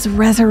 was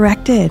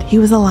resurrected. He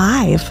was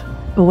alive.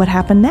 But what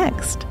happened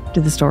next?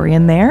 Did the story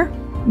end there?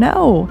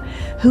 No.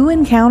 Who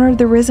encountered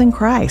the risen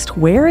Christ?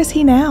 Where is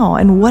he now?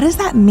 And what does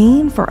that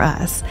mean for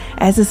us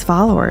as his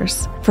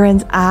followers?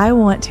 Friends, I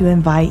want to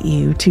invite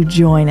you to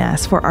join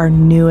us for our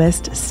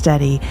newest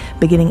study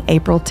beginning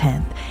April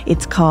 10th.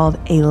 It's called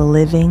A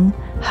Living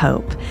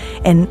Hope,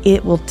 and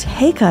it will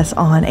take us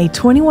on a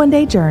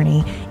 21-day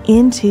journey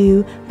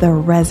into the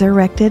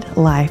resurrected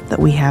life that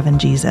we have in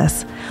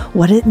Jesus,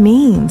 what it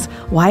means,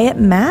 why it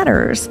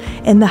matters,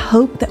 and the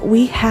hope that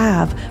we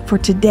have for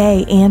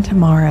today and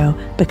tomorrow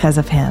because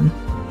of him.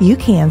 You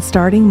can,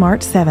 starting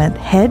March 7th,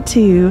 head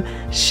to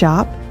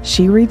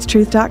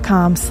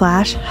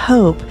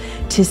shopshereadstruth.com/hope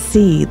to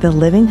see the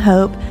Living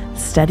Hope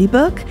study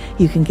book.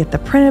 You can get the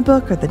printed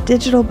book or the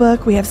digital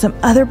book. We have some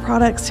other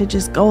products to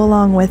just go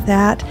along with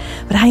that.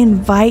 But I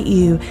invite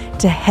you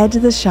to head to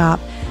the shop,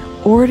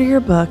 order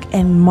your book,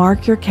 and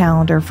mark your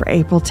calendar for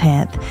April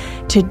 10th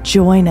to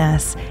join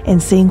us in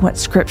seeing what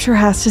Scripture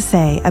has to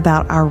say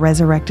about our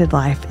resurrected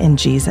life in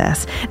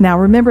Jesus. Now,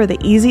 remember, the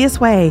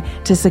easiest way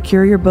to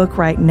secure your book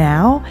right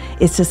now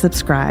is to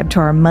subscribe to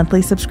our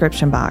monthly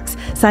subscription box.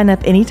 Sign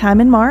up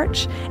anytime in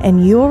March,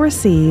 and you will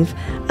receive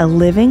A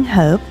Living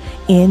Hope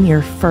in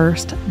your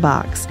first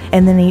box.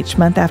 And then each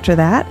month after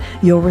that,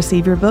 you'll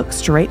receive your book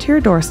straight to your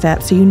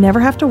doorstep, so you never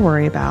have to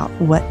worry about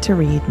what to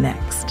read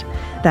next.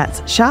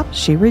 That's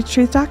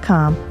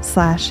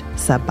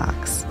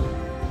shopshereadstruth.com/subbox.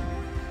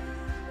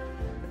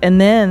 And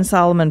then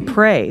Solomon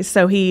prays.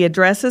 So he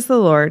addresses the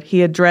Lord,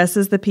 he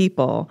addresses the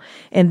people,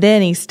 and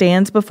then he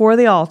stands before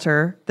the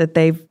altar that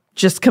they've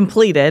just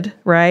completed,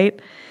 right?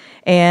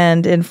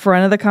 And in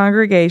front of the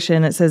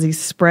congregation, it says he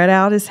spread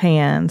out his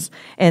hands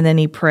and then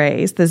he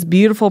prays. This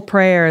beautiful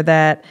prayer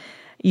that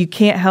you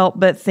can't help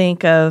but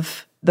think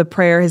of the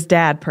prayer his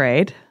dad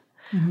prayed,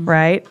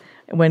 right?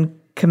 When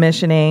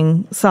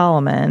commissioning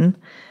Solomon.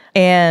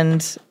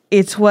 And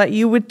it's what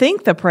you would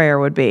think the prayer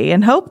would be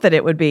and hope that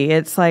it would be.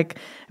 It's like,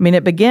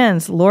 it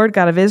begins, Lord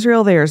God of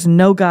Israel, there is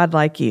no God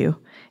like you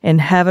in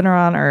heaven or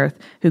on earth,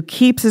 who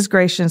keeps his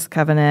gracious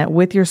covenant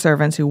with your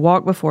servants who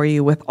walk before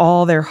you with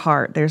all their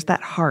heart. There's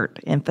that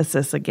heart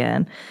emphasis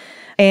again.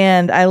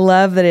 And I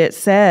love that it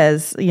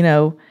says,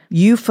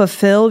 you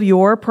fulfilled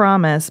your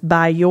promise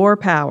by your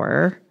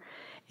power.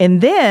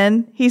 And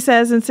then he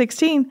says in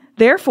 16,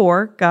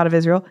 therefore, God of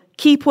Israel,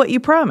 keep what you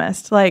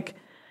promised. Like,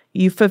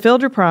 you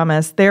fulfilled your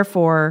promise,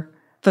 therefore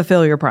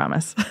fulfill your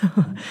promise.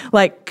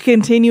 Like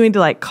continuing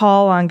to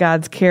call on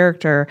God's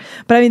character.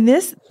 But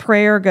this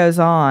prayer goes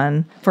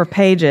on for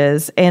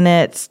pages and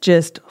it's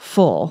just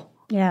full.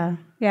 Yeah.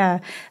 Yeah.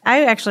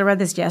 I actually read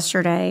this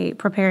yesterday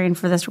preparing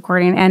for this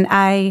recording, and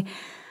I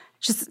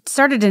just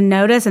started to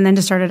notice and then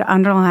just started to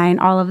underline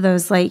all of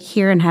those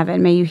here in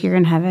heaven, may you hear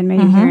in heaven, may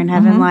you hear in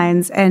heaven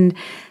lines. And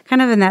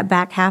kind of in that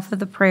back half of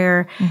the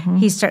prayer,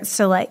 he starts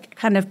to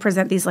kind of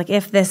present these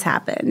if this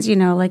happens,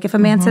 if a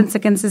man sins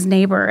against his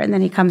neighbor and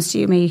then he comes to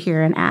you, may you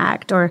hear and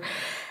act. Or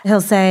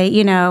He'll say,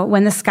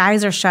 when the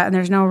skies are shut and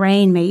there's no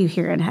rain, may you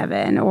hear in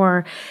heaven.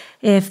 Or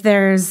if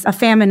there's a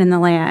famine in the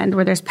land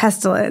where there's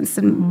pestilence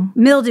and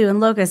mildew and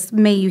locusts,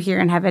 may you hear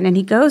in heaven. And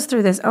he goes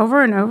through this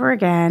over and over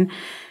again.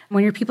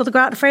 When your people to go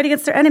out and fight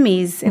against their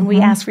enemies, and we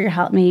ask for your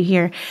help, may you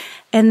hear.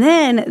 And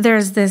then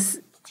there's this.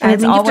 And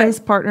it's always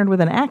partnered with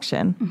an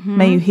action.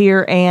 May you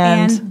hear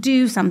and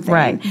do something.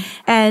 Right.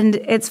 And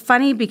it's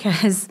funny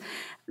because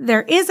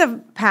there is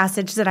a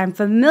passage that I'm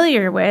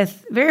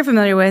very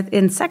familiar with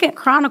in 2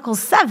 Chronicles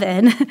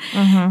 7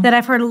 that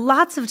I've heard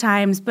lots of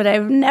times, but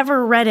I've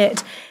never read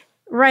it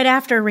right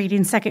after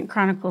reading 2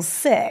 Chronicles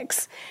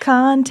 6.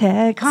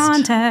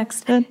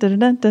 Context. Dun, dun,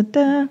 dun, dun,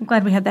 dun. I'm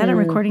glad we had that on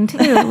recording too.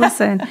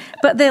 Listen.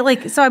 But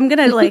so I'm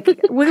going to we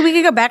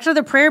could go back to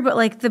the prayer,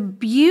 but the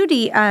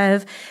beauty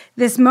of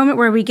this moment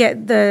where we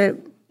get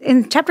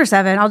in chapter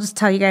 7, I'll just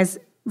tell you guys,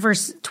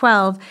 verse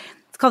 12,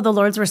 it's called the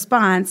Lord's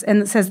response.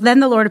 And it says,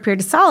 then the Lord appeared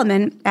to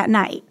Solomon at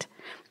night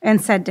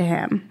and said to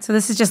him. So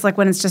this is just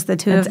when it's just the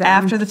two of them.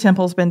 After the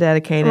temple's been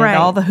dedicated. Right.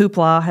 All the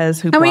hoopla has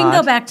hoopla. And we can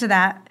go back to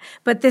that.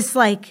 But this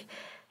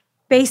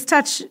base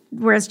touch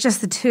where it's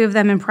just the two of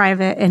them in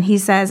private, and he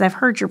says, I've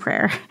heard your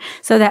prayer.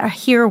 So that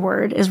hear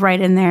word is right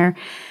in there.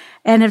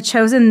 And have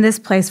chosen this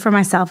place for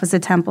myself as a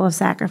temple of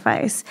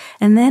sacrifice.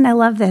 And then I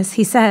love this.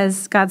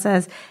 God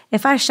says,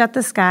 if I shut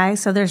the sky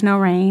so there's no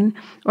rain,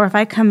 or if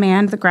I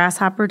command the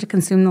grasshopper to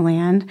consume the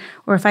land,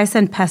 or if I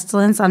send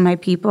pestilence on my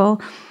people,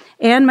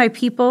 and my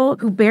people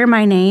who bear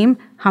my name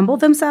humble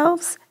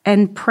themselves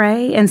and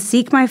pray and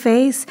seek my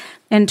face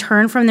and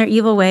turn from their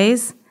evil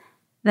ways,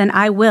 then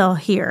I will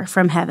hear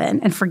from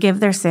heaven and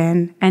forgive their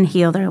sin and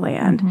heal their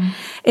land.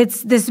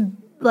 It's this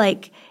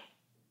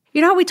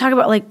how we talk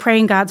about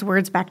praying God's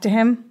words back to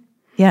him?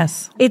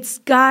 Yes. It's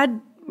God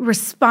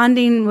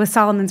responding with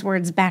Solomon's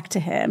words back to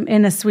him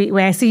in a sweet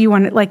way. I see you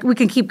want to, we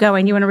can keep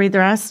going. You want to read the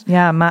rest?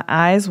 Yeah. My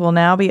eyes will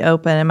now be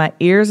open and my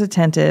ears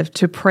attentive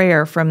to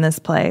prayer from this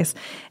place.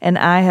 And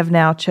I have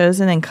now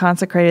chosen and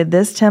consecrated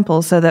this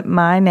temple so that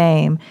my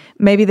name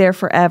may be there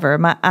forever.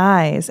 My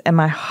eyes and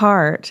my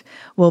heart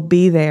will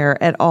be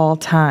there at all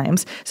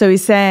times. So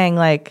he's saying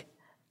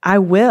I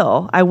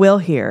will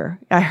hear.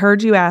 I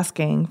heard you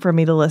asking for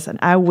me to listen.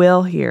 I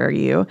will hear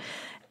you.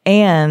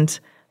 And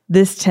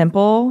this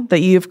temple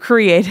that you've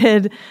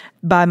created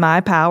by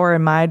my power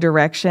and my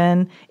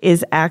direction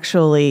is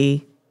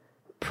actually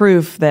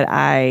proof that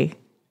I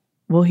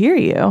will hear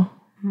you.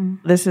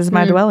 This is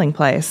my dwelling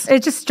place.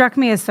 It just struck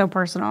me as so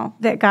personal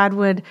that God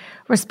would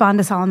respond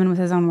to Solomon with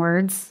his own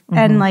words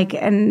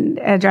and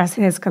address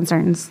his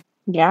concerns.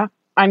 Yeah.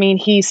 I mean,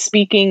 he's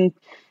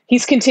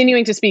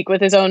continuing to speak with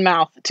his own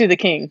mouth to the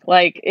king.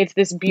 It's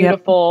this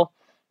beautiful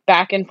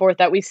back and forth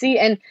that we see.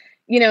 And,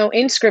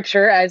 in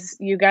scripture, as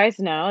you guys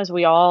know, as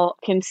we all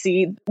can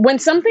see, when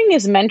something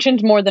is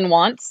mentioned more than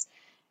once,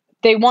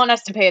 they want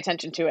us to pay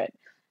attention to it.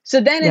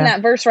 So then in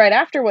that verse right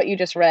after what you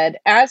just read,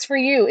 as for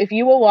you, if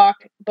you will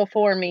walk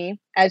before me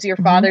as your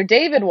father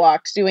David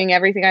walked, doing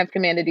everything I've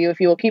commanded you,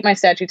 if you will keep my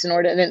statutes and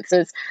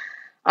ordinances,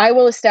 I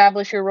will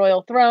establish your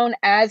royal throne.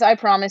 As I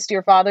promised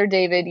your father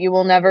David, you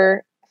will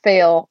never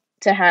fail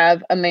to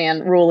have a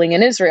man ruling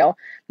in Israel.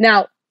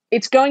 Now,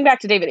 it's going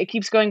back to David. It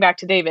keeps going back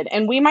to David.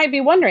 And we might be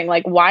wondering,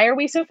 why are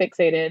we so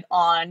fixated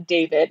on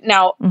David?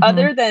 Now,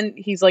 other than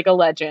he's a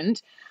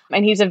legend,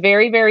 and he's a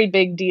very, very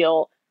big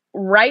deal,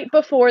 right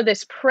before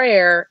this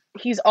prayer,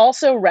 he's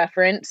also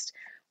referenced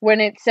when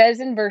it says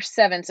in verse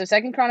 7, so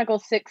 2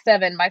 Chronicles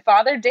 6:7, my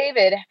father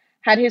David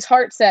had his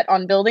heart set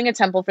on building a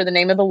temple for the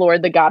name of the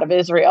Lord, the God of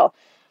Israel.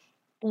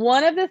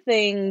 One of the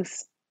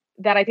things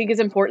that I think is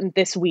important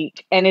this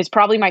week, and is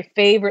probably my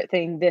favorite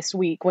thing this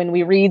week when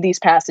we read these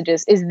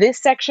passages, is this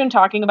section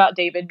talking about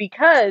David,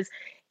 because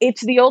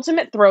it's the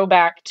ultimate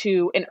throwback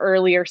to an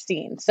earlier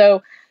scene.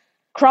 So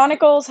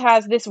Chronicles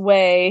has this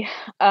way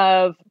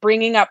of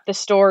bringing up the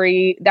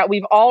story that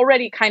we've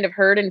already kind of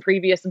heard in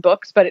previous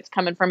books, but it's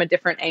coming from a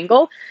different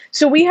angle.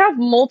 So we have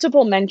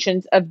multiple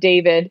mentions of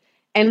David.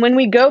 And when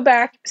we go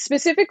back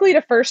specifically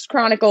to 1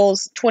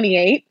 Chronicles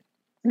 28,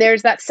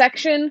 there's that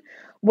section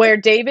where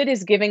David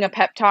is giving a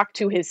pep talk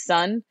to his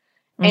son,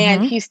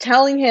 and he's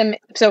telling him,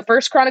 so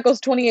 1 Chronicles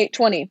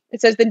 28:20,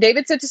 it says, then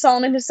David said to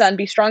Solomon his son,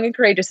 be strong and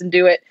courageous and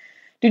do it.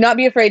 Do not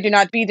be afraid, do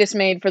not be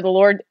dismayed, for the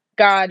Lord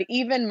God,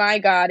 even my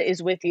God,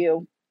 is with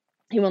you.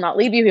 He will not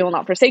leave you, he will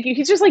not forsake you.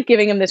 He's just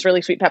giving him this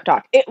really sweet pep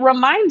talk. It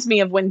reminds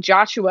me of when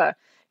Joshua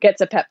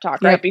gets a pep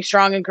talk, right? Be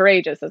strong and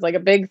courageous. It's a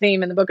big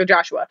theme in the book of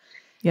Joshua.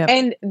 Yep.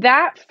 And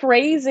that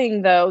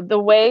phrasing, though, the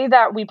way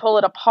that we pull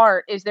it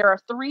apart is there are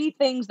three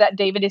things that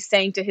David is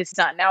saying to his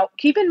son. Now,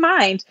 keep in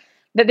mind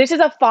that this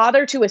is a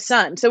father to a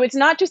son. So it's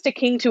not just a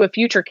king to a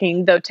future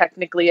king, though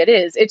technically it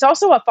is. It's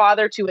also a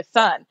father to a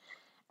son.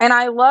 And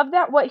I love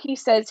that what he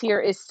says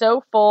here is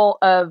so full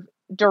of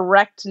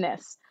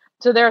directness.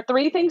 So there are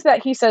three things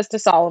that he says to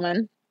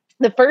Solomon.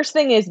 The first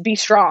thing is be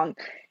strong.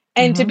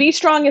 And to be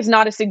strong is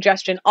not a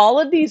suggestion. All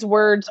of these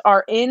words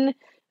are in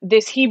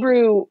this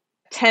Hebrew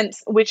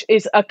tense, which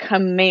is a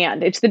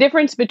command. It's the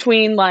difference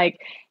between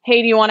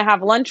hey, do you want to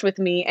have lunch with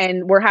me?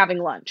 And we're having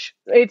lunch.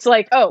 It's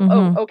like,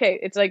 okay.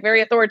 It's like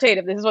very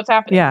authoritative. This is what's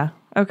happening. Yeah.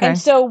 Okay. And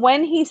so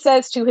when he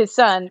says to his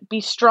son,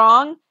 be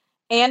strong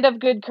and of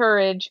good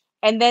courage,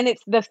 and then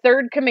it's the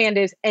third command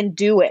is, and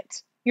do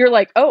it. You're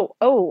like,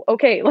 oh,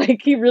 okay.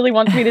 Like he really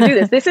wants me to do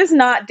this. This is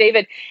not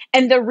David.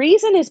 And the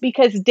reason is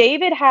because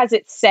David has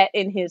it set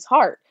in his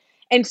heart.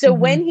 And so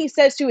when he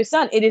says to his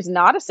son, it is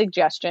not a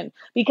suggestion,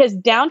 because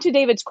down to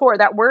David's core,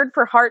 that word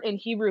for heart in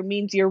Hebrew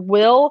means your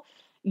will,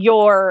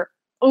 your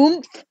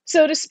oomph,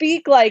 so to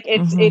speak. Like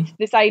it's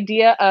this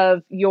idea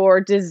of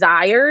your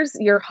desires,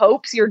 your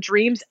hopes, your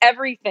dreams,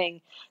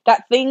 everything,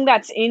 that thing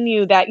that's in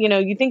you that,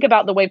 you think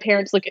about the way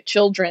parents look at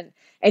children,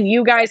 and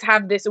you guys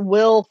have this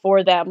will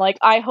for them. Like,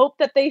 I hope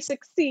that they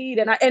succeed.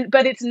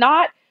 But it's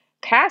not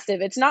passive.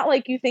 It's not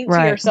like you think to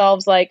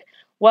yourselves like,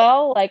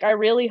 well, like, I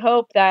really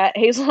hope that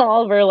Hazel and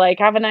Oliver, like,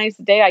 have a nice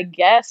day, I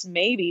guess,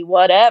 maybe,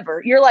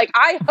 whatever. You're like,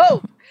 I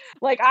hope.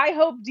 Like, I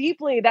hope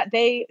deeply that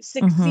they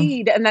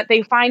succeed and that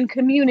they find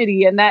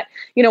community and that,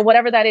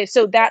 whatever that is.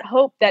 So that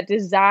hope, that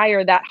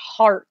desire, that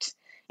heart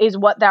is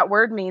what that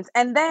word means.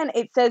 And then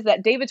it says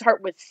that David's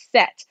heart was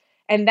set.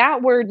 And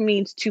that word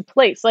means to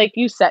place, like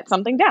you set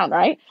something down,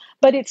 right?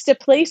 But it's to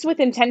place with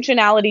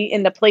intentionality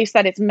in the place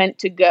that it's meant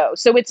to go.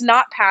 So it's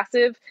not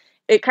passive.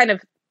 It kind of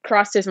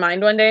crossed his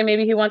mind one day,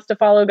 maybe he wants to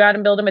follow God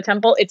and build him a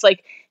temple. It's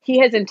like he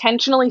has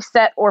intentionally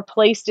set or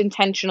placed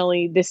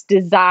intentionally this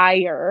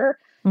desire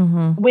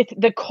with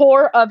the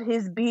core of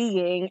his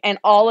being and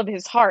all of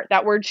his heart.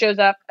 That word shows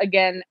up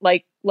again,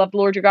 like, love the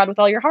Lord your God with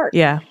all your heart.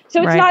 Yeah.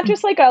 So it's not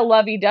just like a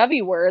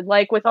lovey-dovey word,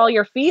 like with all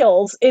your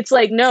feels. It's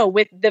like, no,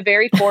 with the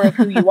very core of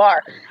who you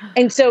are.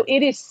 And so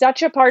it is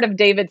such a part of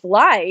David's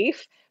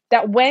life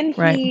that when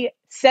he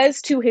says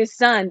to his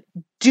son,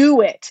 do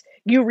it,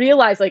 you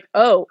realize like,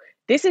 oh,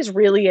 this is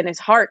really in his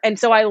heart. And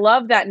so I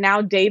love that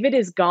now David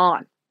is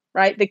gone,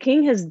 right? The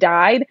king has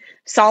died.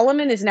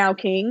 Solomon is now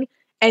king.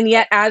 And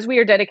yet, as we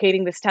are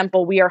dedicating this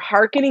temple, we are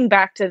hearkening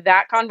back to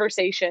that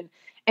conversation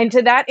and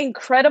to that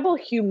incredible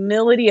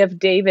humility of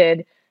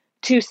David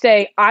to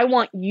say, I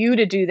want you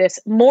to do this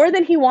more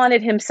than he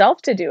wanted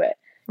himself to do it.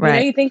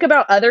 Right. You think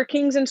about other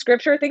kings in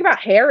scripture. Think about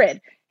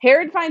Herod.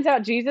 Herod finds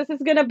out Jesus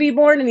is going to be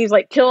born and he's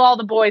like, kill all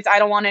the boys. I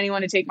don't want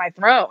anyone to take my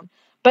throne.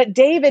 But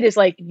David is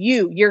like,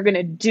 you're going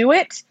to do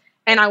it.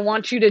 And I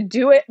want you to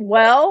do it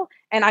well.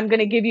 And I'm going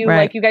to give you,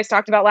 like you guys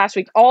talked about last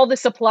week, all the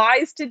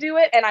supplies to do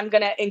it. And I'm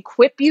going to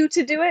equip you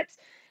to do it.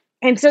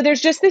 And so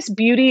there's just this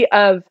beauty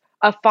of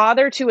a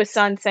father to a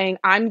son saying,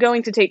 I'm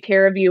going to take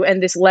care of you.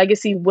 And this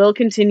legacy will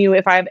continue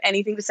if I have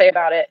anything to say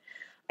about it.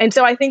 And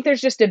so I think there's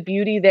just a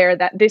beauty there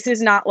that this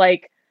is not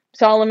like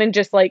Solomon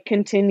just like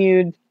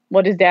continued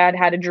what his dad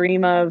had a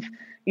dream of,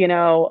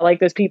 like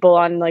those people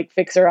on like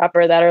Fixer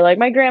Upper that are like,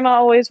 my grandma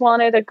always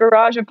wanted a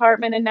garage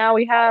apartment and now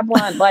we have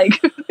one. Like,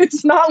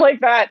 it's not like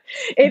that.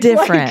 It's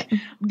different.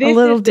 Like, this a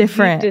little is the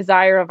different deep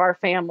desire of our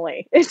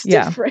family. It's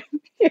different.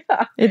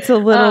 Yeah. It's a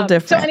little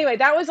different. So anyway,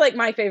 that was like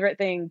my favorite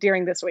thing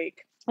during this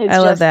week. It's I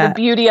love just that.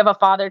 the beauty of a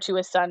father to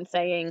his son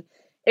saying,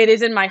 it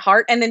is in my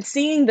heart. And then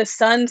seeing the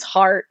son's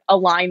heart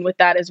align with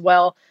that as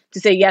well to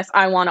say, yes,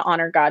 I want to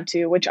honor God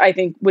too, which I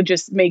think would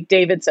just make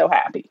David so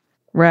happy.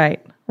 Right.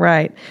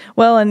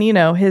 Well, and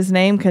his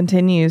name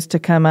continues to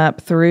come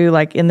up through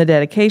like in the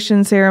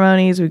dedication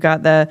ceremonies. We've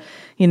got the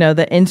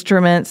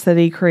instruments that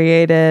he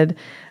created.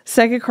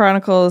 2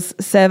 Chronicles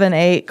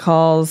 7:8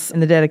 calls in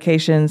the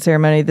dedication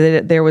ceremony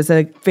that there was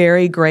a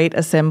very great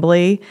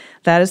assembly.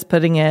 That is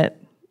putting it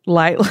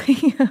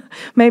lightly.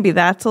 Maybe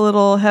that's a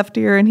little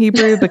heftier in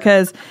Hebrew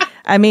because,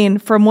 I mean,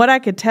 from what I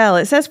could tell,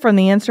 it says from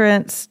the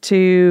entrance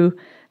to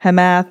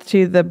Hamath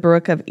to the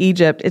brook of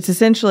Egypt. It's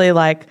essentially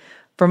like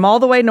from all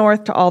the way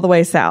north to all the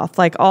way south,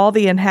 like all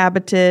the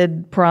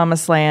inhabited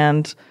promised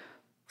land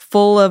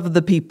full of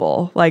the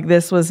people. Like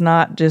this was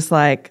not just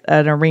like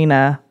an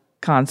arena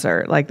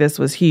concert. Like this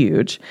was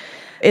huge.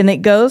 And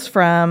it goes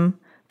from,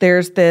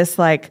 there's this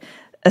like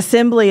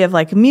assembly of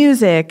like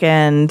music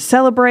and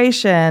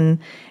celebration,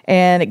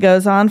 and it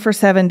goes on for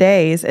 7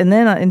 days. And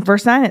then in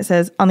verse 9, it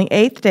says, on the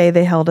 8th day,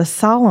 they held a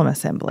solemn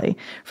assembly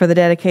for the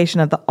dedication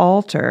of the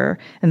altar.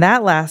 And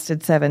that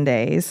lasted 7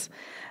 days.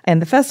 And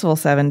the festival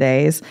 7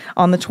 days.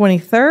 On the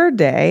 23rd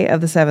day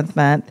of the 7th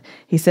month,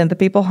 he sent the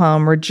people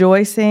home,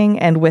 rejoicing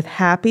and with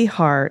happy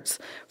hearts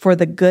for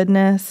the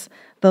goodness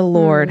the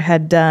Lord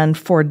had done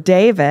for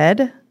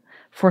David,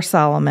 for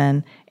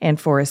Solomon, and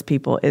for his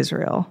people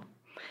Israel.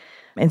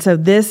 And so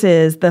this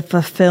is the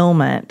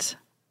fulfillment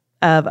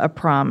of a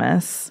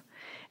promise,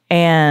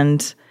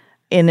 and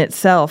in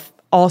itself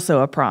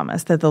also a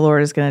promise that the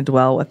Lord is going to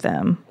dwell with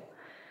them.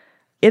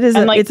 It is,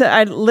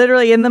 I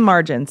literally in the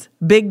margins,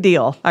 big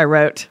deal, I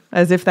wrote,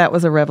 as if that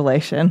was a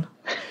revelation.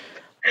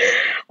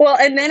 Well,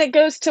 and then it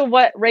goes to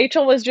what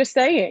Rachel was just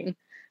saying.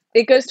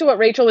 It goes to what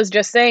Rachel was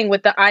just saying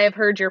with the, I have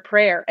heard your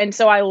prayer. And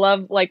so I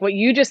love, like, what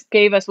you just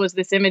gave us was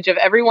this image of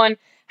everyone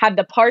had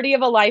the party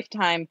of a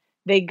lifetime.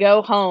 They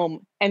go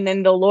home, and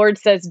then the Lord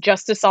says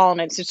just to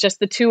Solomon, so it's just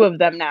the two of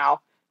them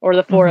now, or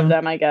the four of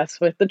them, I guess,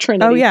 with the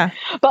Trinity. Oh, yeah.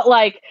 But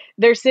like,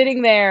 they're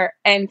sitting there,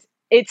 and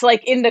it's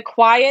like in the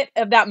quiet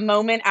of that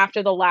moment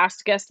after the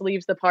last guest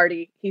leaves the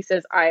party, he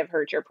says, I have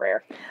heard your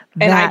prayer.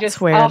 And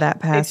That's where that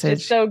passage.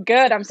 It's just so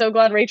good. I'm so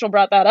glad Rachel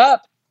brought that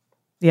up.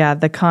 Yeah,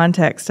 the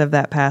context of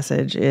that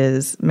passage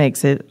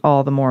makes it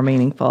all the more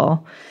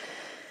meaningful.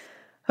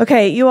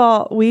 Okay, you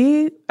all,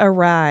 we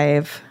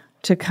arrive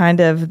to kind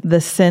of the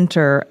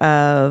center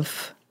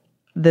of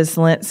this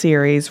Lent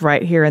series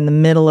right here in the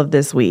middle of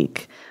this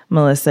week.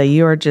 Melissa,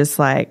 you are just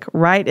like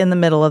right in the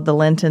middle of the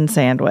Lenten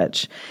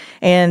sandwich.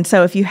 And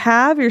so if you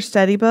have your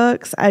study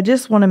books, I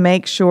just want to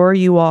make sure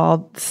you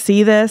all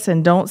see this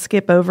and don't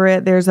skip over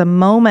it. There's a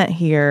moment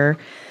here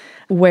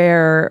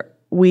where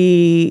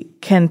we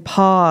can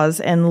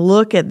pause and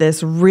look at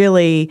this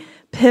really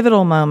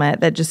pivotal moment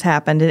that just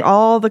happened and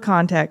all the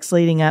context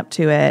leading up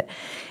to it.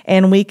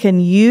 And we can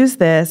use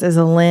this as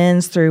a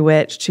lens through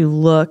which to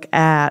look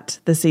at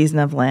the season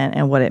of Lent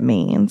and what it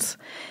means.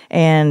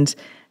 And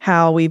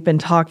how we've been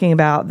talking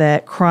about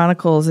that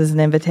Chronicles is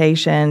an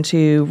invitation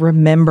to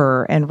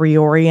remember and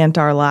reorient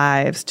our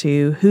lives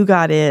to who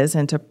God is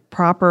and to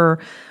proper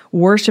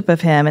worship of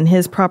Him and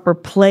His proper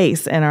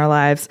place in our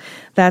lives.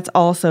 That's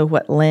also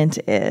what Lent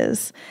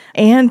is.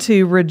 And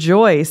to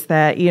rejoice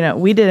that,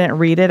 we didn't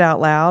read it out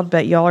loud,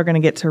 but y'all are going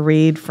to get to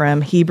read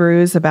from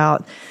Hebrews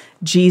about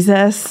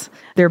Jesus,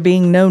 there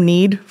being no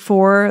need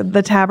for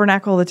the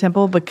tabernacle, the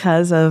temple,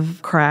 because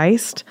of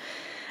Christ.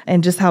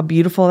 And just how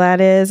beautiful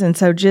that is. And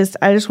so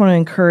I just want to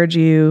encourage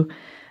you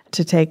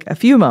to take a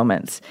few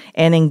moments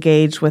and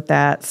engage with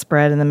that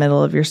spread in the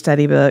middle of your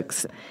study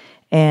books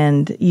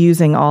and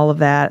using all of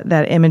that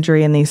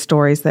imagery and these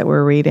stories that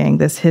we're reading,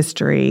 this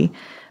history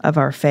of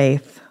our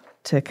faith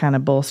to kind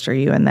of bolster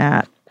you in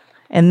that.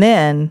 And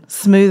then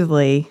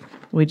smoothly,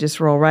 we just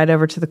roll right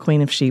over to the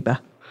Queen of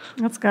Sheba.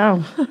 Let's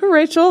go.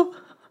 Rachel?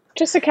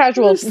 Just a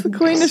casual. Just the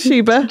Queen of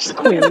Sheba. Just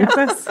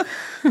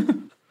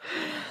Queen.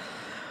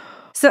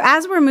 So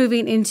as we're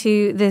moving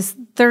into this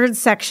third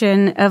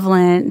section of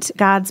Lent,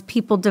 God's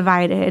people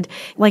divided,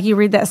 like you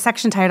read that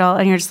section title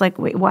and you're just like,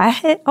 wait,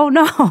 what? Oh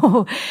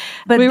no.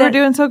 But we were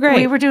doing so great.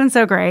 We were doing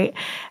so great.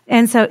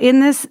 And so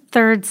in this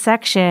third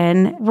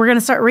section, we're going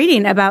to start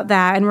reading about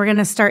that, and we're going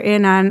to start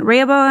in on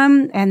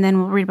Rehoboam, and then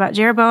we'll read about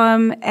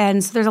Jeroboam.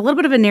 And so there's a little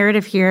bit of a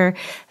narrative here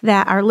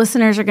that our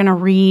listeners are going to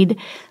read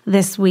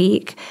this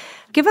week.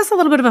 Give us a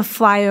little bit of a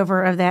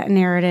flyover of that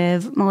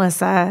narrative,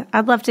 Melissa.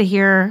 I'd love to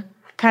hear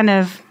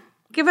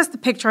give us the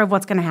picture of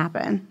what's going to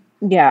happen.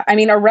 Yeah. I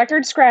mean, a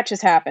record scratch has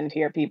happened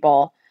here,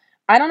 people.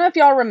 I don't know if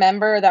y'all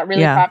remember that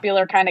really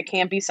popular kind of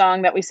campy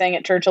song that we sang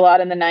at church a lot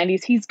in the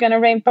 90s, He's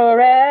Gonna Reign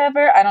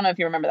Forever. I don't know if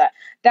you remember that.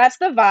 That's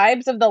the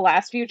vibes of the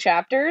last few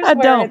chapters. I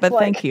don't, but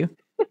thank you.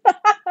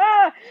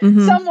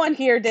 Someone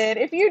here did.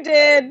 If you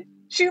did,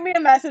 shoot me a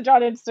message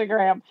on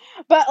Instagram.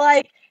 But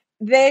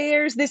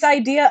there's this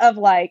idea of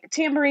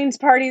tambourines,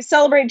 parties,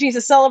 celebrate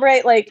Jesus,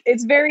 celebrate.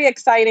 It's very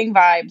exciting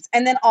vibes.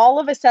 And then all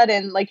of a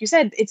sudden, like you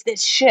said, it's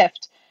this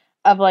shift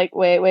of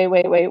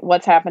wait,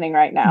 what's happening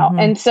right now? Mm-hmm.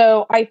 And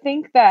so I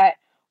think that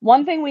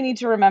one thing we need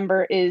to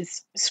remember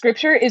is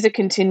Scripture is a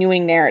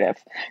continuing narrative.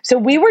 So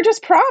we were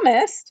just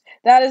promised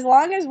that as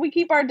long as we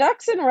keep our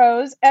ducks in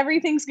rows,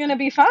 everything's going to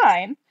be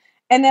fine.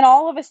 And then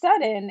all of a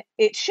sudden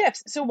it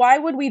shifts. So why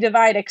would we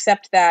divide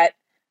except that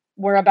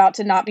we're about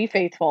to not be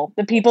faithful?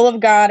 The people of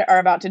God are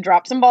about to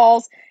drop some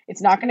balls.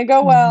 It's not going to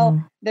go well.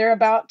 Mm-hmm. They're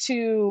about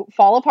to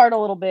fall apart a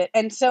little bit.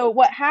 And so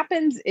what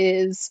happens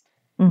is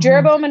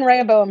Jeroboam and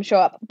Rehoboam show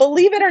up.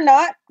 Believe it or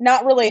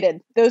not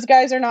related. Those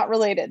guys are not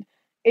related.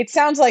 It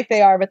sounds like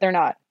they are, but they're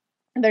not.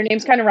 Their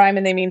names kind of rhyme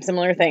and they mean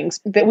similar things.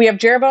 But we have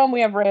Jeroboam,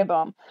 we have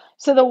Rehoboam.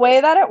 So the way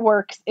that it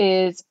works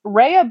is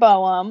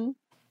Rehoboam.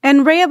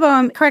 And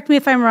Rehoboam, correct me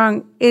if I'm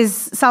wrong, is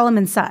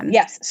Solomon's son.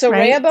 Yes. So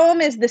right? Rehoboam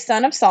is the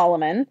son of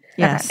Solomon.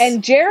 Yes.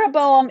 And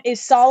Jeroboam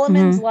is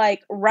Solomon's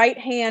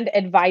right-hand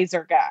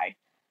advisor guy.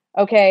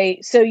 Okay.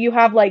 So you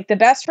have the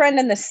best friend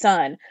and the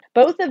son.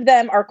 Both of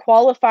them are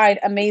qualified,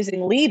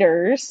 amazing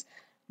leaders,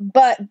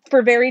 but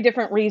for very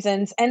different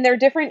reasons. And they're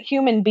different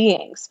human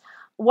beings.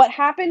 What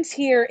happens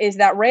here is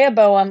that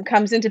Rehoboam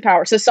comes into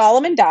power. So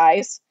Solomon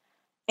dies.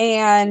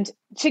 And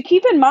to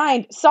keep in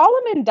mind,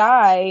 Solomon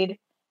died.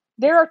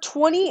 There are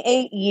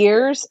 28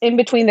 years in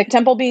between the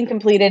temple being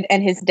completed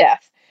and his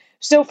death.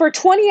 So for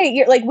 28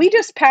 years, we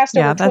just passed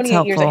over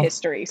 28 years of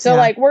history. So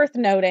worth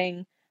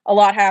noting, a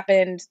lot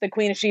happened. The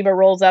Queen of Sheba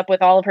rolls up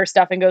with all of her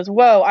stuff and goes,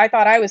 whoa, I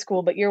thought I was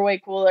cool, but you're way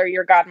cooler.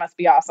 Your God must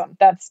be awesome.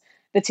 That's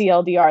the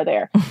TLDR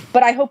there.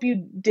 But I hope you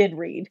did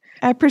read.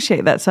 I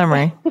appreciate that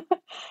summary.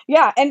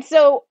 Yeah. And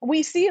so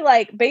we see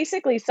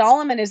basically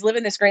Solomon is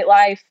living this great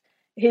life.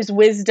 His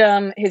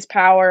wisdom, his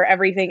power,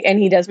 everything. And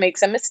he does make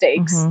some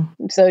mistakes.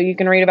 Mm-hmm. So you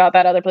can read about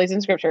that other place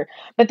in Scripture.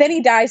 But then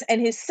he dies and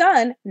his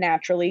son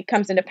naturally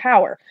comes into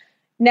power.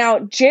 Now,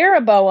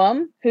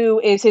 Jeroboam, who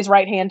is his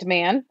right-hand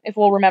man, if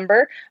we'll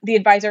remember, the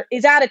advisor,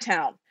 is out of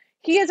town.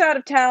 He is out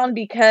of town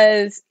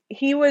because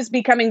he was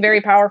becoming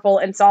very powerful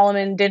and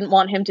Solomon didn't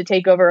want him to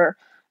take over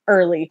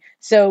early.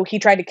 So he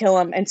tried to kill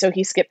him. And so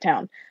he skipped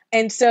town.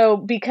 And so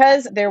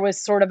because there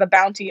was sort of a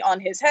bounty on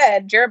his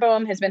head,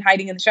 Jeroboam has been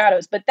hiding in the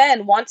shadows. But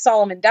then once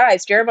Solomon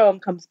dies, Jeroboam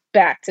comes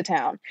back to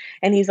town.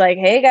 And he's like,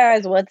 hey,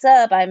 guys, what's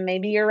up? I'm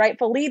maybe your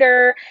rightful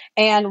leader.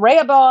 And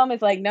Rehoboam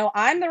is like, no,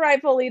 I'm the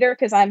rightful leader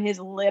because I'm his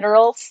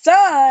literal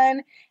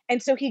son.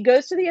 And so he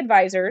goes to the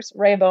advisors,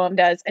 Rehoboam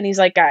does, and he's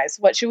like, guys,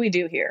 what should we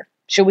do here?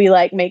 Should we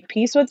make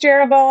peace with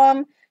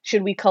Jeroboam?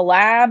 Should we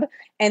collab?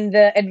 And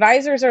the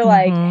advisors are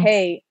like,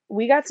 hey,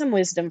 we got some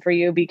wisdom for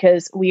you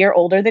because we are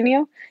older than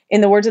you.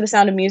 In the words of The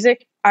Sound of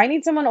Music, I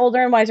need someone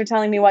older and wiser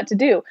telling me what to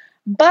do.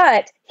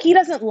 But he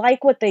doesn't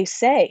like what they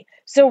say.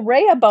 So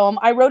Rehoboam,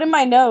 I wrote in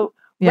my note,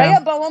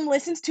 Rehoboam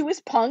listens to his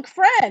punk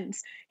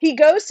friends. He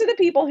goes to the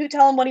people who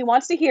tell him what he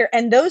wants to hear.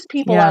 And those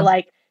people are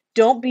like,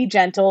 don't be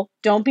gentle.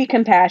 Don't be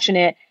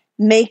compassionate.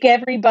 Make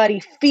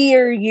everybody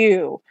fear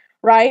you.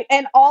 Right.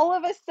 And all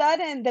of a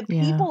sudden, the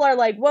people are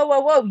like, whoa,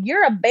 whoa, whoa,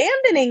 you're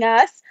abandoning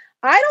us.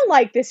 I don't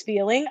like this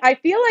feeling. I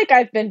feel like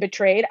I've been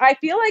betrayed. I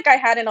feel like I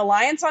had an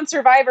alliance on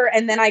Survivor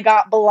and then I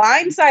got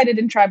blindsided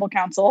in Tribal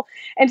Council.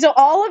 And so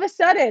all of a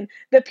sudden,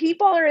 the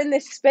people are in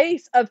this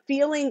space of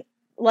feeling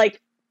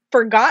like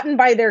forgotten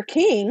by their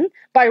king,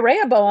 by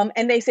Rehoboam.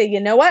 And they say, you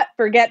know what?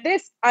 Forget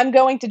this. I'm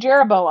going to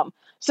Jeroboam.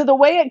 So the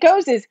way it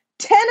goes is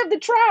 10 of the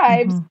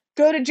tribes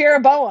go to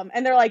Jeroboam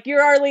and they're like,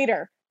 you're our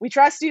leader. We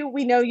trust you.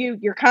 We know you.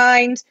 You're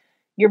kind.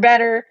 You're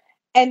better.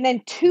 And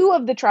then 2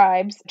 of the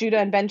tribes, Judah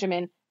and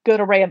Benjamin, go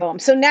to Rehoboam.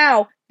 So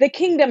now the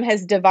kingdom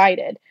has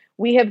divided.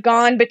 We have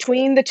gone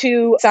between the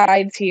 2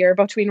 sides here,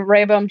 between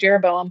Rehoboam,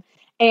 Jeroboam.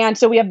 And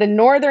so we have the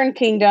northern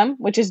kingdom,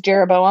 which is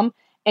Jeroboam,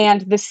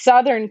 and the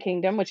southern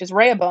kingdom, which is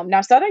Rehoboam.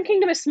 Now, southern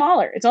kingdom is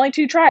smaller. It's only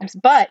 2 tribes,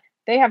 but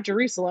they have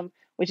Jerusalem,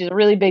 which is a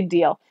really big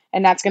deal.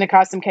 And that's going to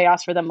cause some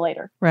chaos for them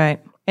later.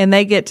 Right. And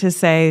they get to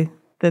say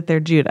that they're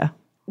Judah.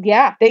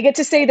 Yeah, they get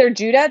to say they're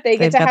Judah. They've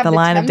get to have the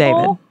line temple.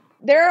 Of David.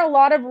 There are a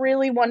lot of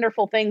really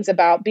wonderful things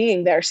about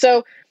being there.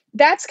 So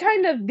that's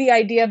kind of the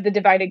idea of the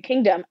divided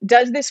kingdom.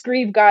 Does this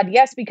grieve God?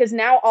 Yes, because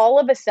now all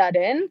of a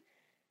sudden,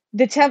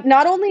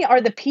 not only are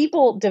the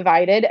people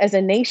divided as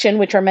a nation,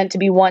 which are meant to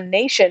be one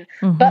nation,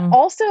 but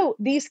also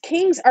these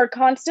kings are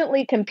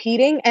constantly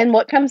competing. And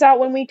what comes out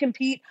when we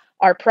compete?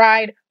 Our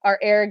pride, our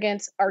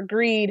arrogance, our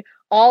greed,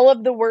 all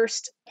of the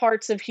worst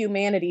parts of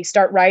humanity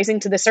start rising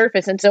to the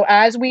surface. And so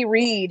as we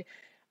read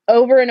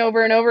over and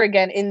over and over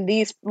again in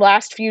these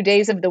last few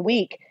days of the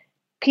week,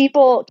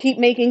 people keep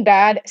making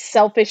bad,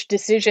 selfish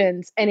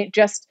decisions, and it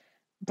just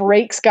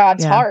breaks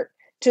God's heart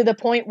to the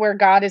point where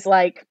God is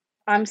like,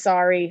 I'm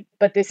sorry,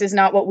 but this is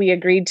not what we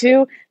agreed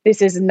to.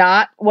 This is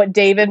not what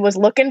David was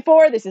looking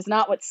for. This is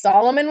not what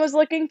Solomon was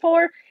looking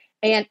for.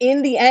 And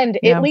in the end,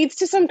 it leads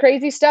to some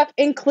crazy stuff,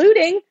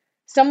 including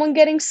someone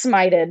getting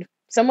smited.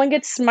 Someone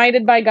gets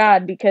smited by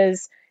God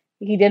because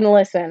he didn't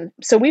listen.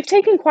 So we've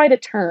taken quite a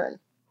turn.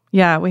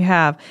 Yeah, we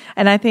have.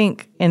 And I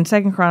think in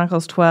 2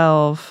 Chronicles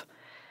 12,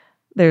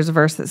 there's a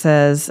verse that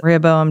says,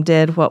 Rehoboam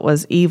did what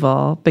was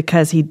evil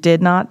because he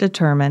did not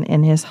determine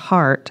in his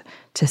heart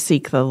to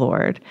seek the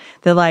Lord.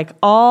 That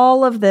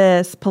all of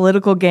this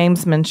political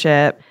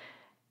gamesmanship,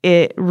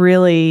 it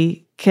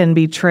really can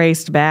be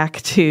traced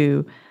back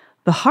to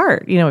the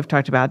heart. We've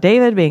talked about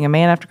David being a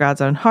man after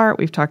God's own heart.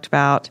 We've talked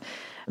about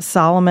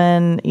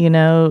Solomon,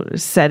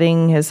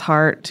 setting his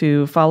heart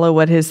to follow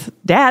what his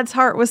dad's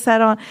heart was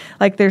set on.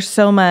 There's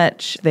so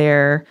much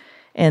there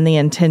in the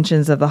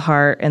intentions of the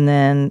heart and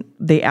then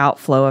the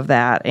outflow of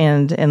that.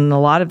 And in a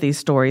lot of these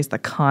stories, the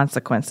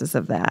consequences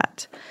of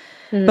that.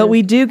 But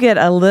we do get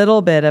a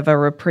little bit of a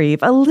reprieve,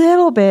 a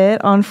little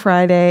bit on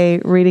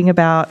Friday, reading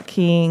about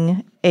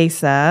King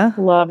Asa.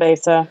 Love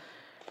Asa.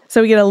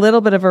 So we get a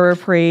little bit of a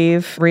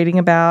reprieve reading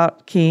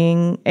about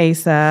King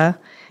Asa,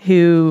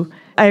 who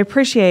I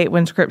appreciate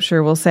when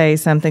Scripture will say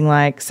something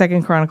like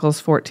 2 Chronicles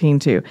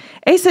 14:2.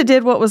 Asa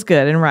did what was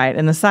good and right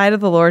in the sight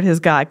of the Lord his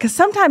God. Because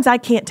sometimes I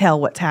can't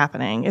tell what's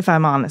happening, if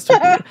I'm honest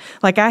with you.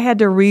 I had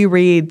to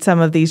reread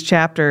some of these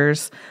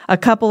chapters a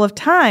couple of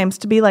times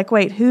to be like,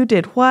 wait, who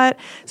did what?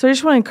 So I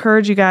just want to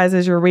encourage you guys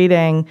as you're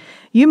reading,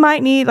 you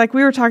might need,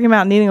 we were talking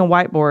about needing a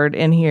whiteboard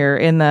in here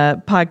in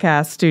the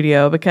podcast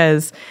studio,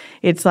 because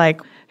it's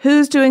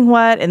who's doing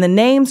what, and the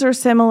names are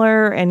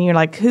similar, and you're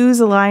who's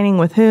aligning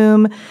with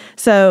whom.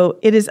 So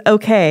it is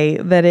okay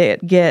that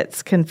it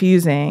gets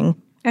confusing.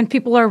 And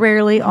people are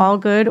rarely all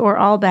good or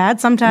all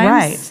bad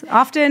sometimes. Right.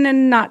 Often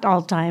and not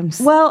all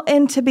times. Well,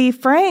 and to be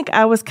frank,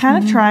 I was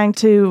kind of trying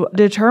to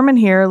determine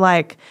here,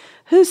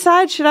 whose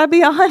side should I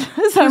be on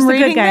as I'm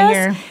reading the good guy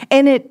this? here?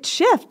 And it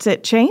shifts,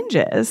 it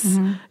changes.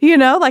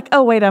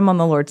 Oh, wait, I'm on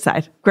the Lord's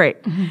side. Great.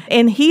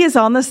 And he is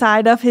on the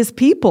side of his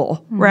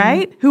people,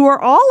 right? Who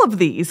are all of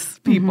these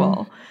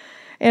people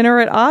and are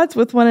at odds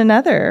with one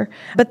another.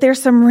 But there's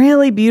some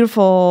really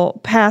beautiful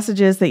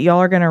passages that y'all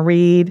are going to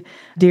read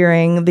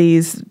during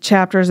these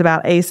chapters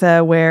about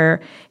Asa,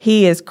 where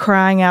he is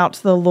crying out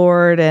to the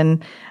Lord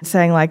and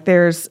saying,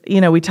 there's,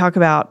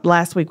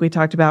 last week we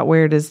talked about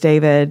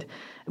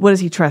what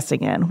is he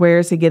trusting in? Where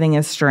is he getting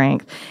his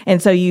strength?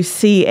 And so you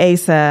see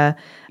Asa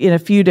in a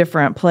few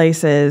different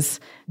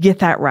places get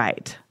that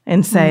right.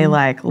 and say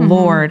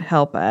Lord,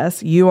 help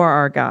us. You are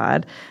our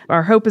God.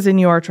 Our hope is in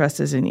you. Our trust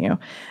is in you.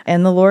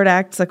 And the Lord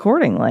acts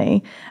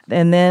accordingly.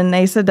 And then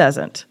Asa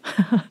doesn't.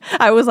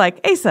 I was like,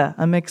 Asa,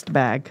 a mixed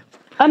bag.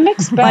 A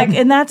mixed bag.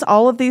 And that's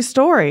all of these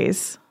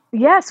stories.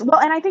 Yes. Well,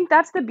 and I think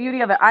that's the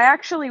beauty of it. I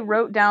actually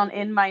wrote down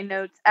in my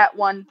notes at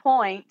one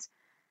point,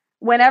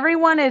 when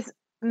everyone is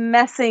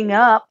messing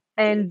up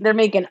and they're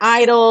making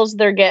idols,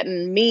 they're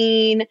getting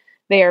mean,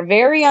 they are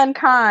very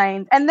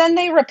unkind, and then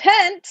they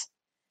repent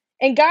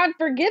and God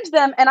forgives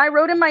them. And I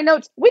wrote in my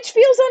notes, which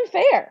feels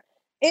unfair.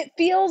 It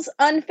feels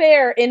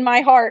unfair in my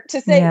heart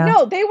to say,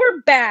 no, they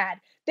were bad.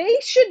 They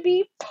should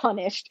be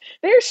punished.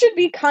 There should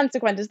be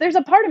consequences. There's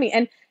a part of me.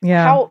 And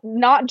how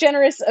not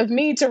generous of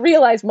me to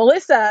realize,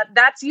 Melissa,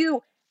 that's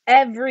you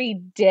every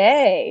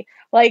day.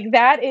 Like,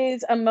 that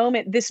is a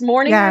moment. This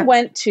morning I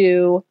went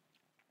to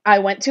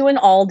an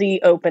Aldi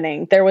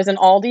opening. There was an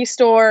Aldi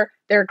store,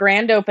 their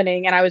grand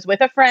opening, and I was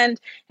with a friend,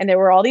 and there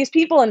were all these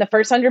people, and the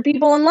first 100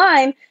 people in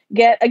line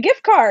get a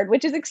gift card,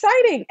 which is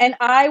exciting. And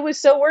I was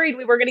so worried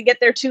we were going to get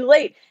there too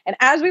late. And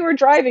as we were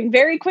driving,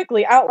 very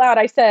quickly, out loud,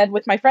 I said,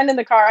 with my friend in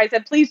the car, I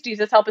said, please,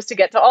 Jesus, help us to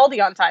get to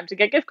Aldi on time to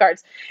get gift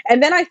cards.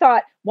 And then I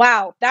thought,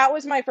 wow, that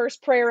was my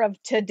first prayer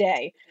of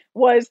today.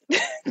 Was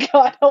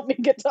God help me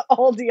get to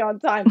Aldi on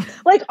time.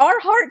 Like, our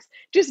hearts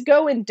just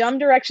go in dumb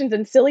directions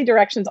and silly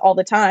directions all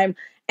the time.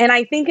 And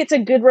I think it's a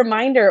good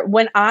reminder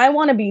when I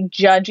want to be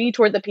judgy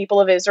toward the people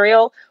of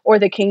Israel or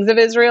the kings of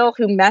Israel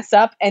who mess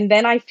up, and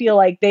then I feel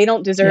like they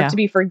don't deserve to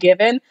be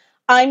forgiven.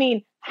 I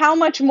mean, how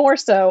much more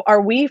so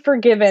are we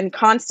forgiven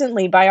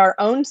constantly by our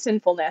own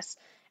sinfulness?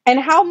 And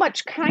how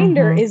much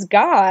kinder is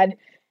God?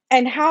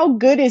 And how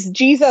good is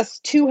Jesus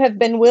to have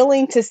been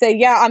willing to say,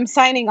 yeah, I'm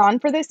signing on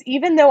for this,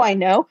 even though I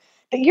know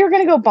that you're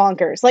going to go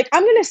bonkers. Like,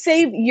 I'm going to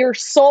save your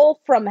soul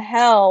from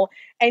hell,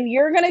 and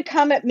you're going to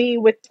come at me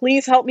with,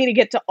 please help me to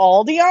get to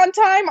Aldi on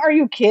time. Are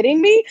you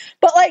kidding me?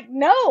 But like,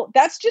 no,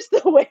 that's just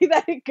the way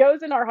that it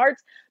goes in our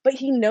hearts. But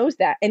he knows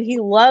that, and he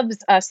loves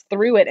us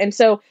through it. And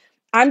so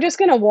I'm just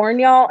going to warn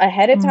y'all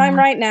ahead of time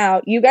right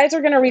now. You guys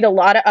are going to read a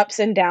lot of ups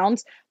and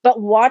downs,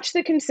 but watch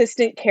the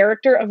consistent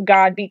character of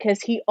God,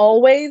 because he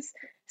always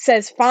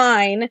says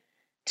fine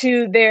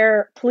to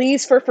their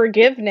pleas for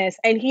forgiveness.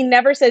 And he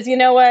never says, you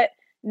know what?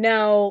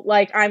 No,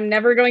 like, I'm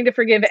never going to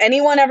forgive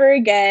anyone ever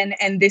again,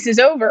 and this is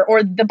over,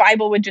 or the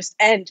Bible would just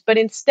end. But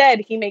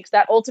instead, he makes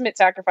that ultimate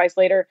sacrifice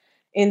later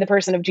in the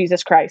person of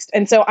Jesus Christ.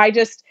 And so I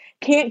just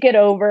can't get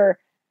over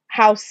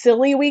how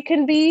silly we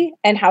can be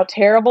and how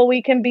terrible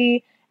we can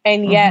be,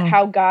 and yet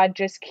how God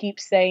just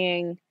keeps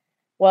saying,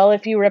 well,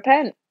 if you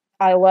repent,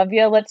 I love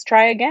you, let's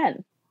try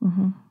again.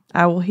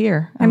 I will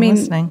hear. I'm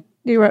listening.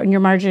 You wrote in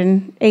your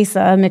margin, Asa,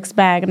 a mixed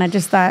bag, and I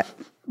just thought,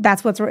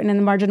 that's what's written in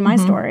the margin of my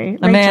story.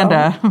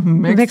 Amanda, Rachel,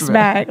 mixed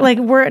bag. Like,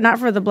 were it not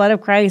for the blood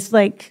of Christ,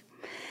 like,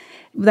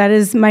 that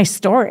is my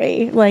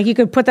story. Like, you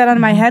could put that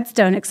on my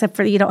headstone, except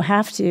for you don't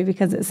have to,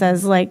 because it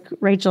says, like,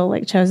 Rachel,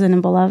 like, chosen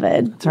and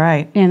beloved. That's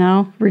right. You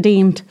know,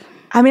 redeemed.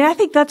 I mean, I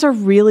think that's a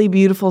really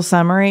beautiful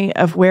summary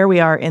of where we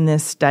are in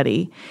this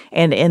study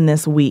and in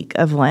this week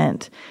of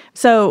Lent.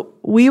 So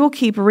we will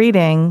keep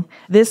reading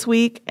this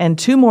week and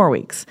 2 more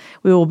weeks.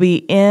 We will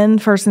be in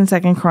 1st and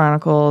 2nd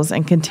Chronicles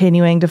and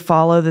continuing to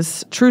follow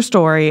this true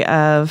story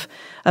of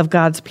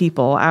God's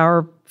people,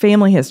 our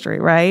family history,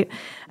 right?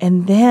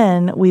 And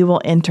then we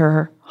will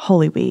enter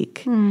Holy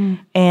Week,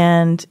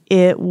 and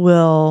it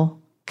will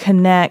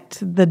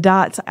connect the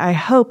dots. I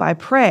hope, I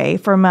pray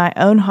for my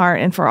own heart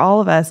and for all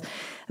of us,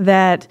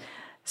 that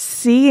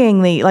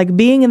seeing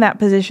being in that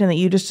position that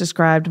you just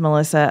described,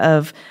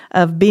 Melissa,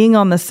 of being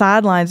on the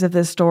sidelines of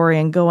this story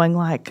and going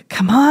like,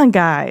 come on,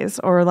 guys,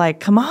 or like,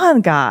 come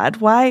on, God,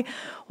 why?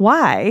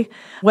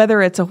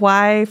 Whether it's a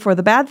why for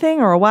the bad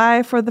thing or a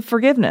why for the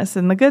forgiveness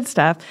and the good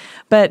stuff,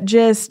 but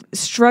just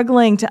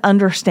struggling to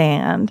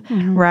understand,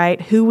 right,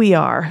 who we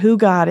are, who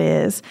God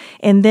is.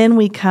 And then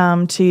we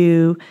come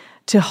to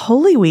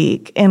Holy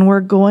Week, and we're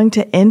going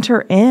to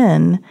enter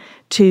in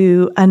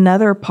to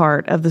another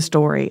part of the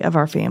story of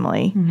our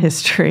family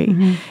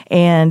history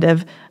and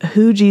of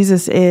who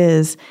Jesus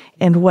is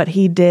and what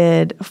he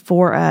did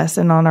for us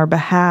and on our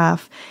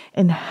behalf,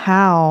 and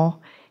how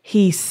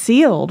he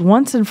sealed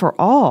once and for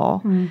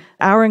all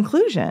our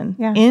inclusion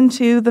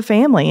into the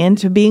family,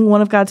 into being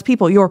one of God's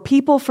people, your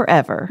people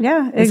forever.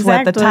 Yeah, exactly. Is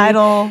what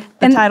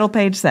the title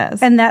page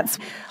says. And that's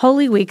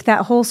Holy Week,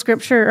 that whole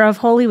scripture of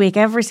Holy Week,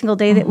 every single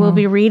day that we'll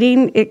be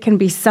reading, it can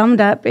be summed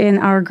up in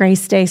our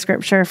Grace Day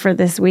scripture for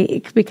this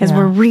week, because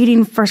we're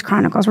reading 1st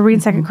Chronicles, we're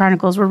reading 2nd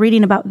Chronicles, we're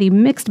reading about the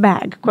mixed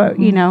bag, quote,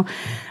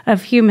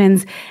 of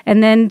humans.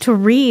 And then to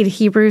read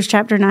Hebrews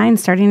chapter 9,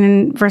 starting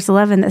in verse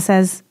 11, that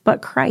says,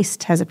 but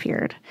Christ has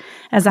appeared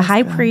as a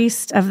high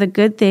priest of the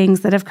good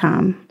things that have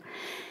come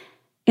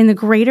in the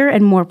greater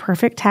and more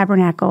perfect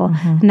tabernacle,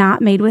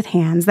 not made with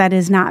hands, that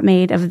is, not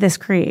made of this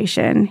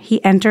creation.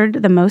 He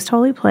entered the most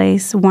holy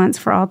place once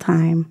for all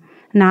time,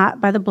 not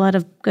by the blood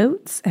of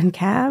goats and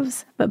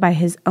calves, but by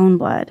his own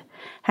blood,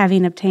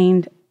 having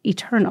obtained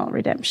eternal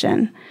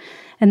redemption.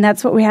 And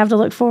that's what we have to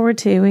look forward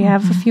to. We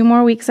have a few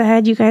more weeks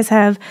ahead. You guys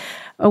have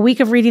a week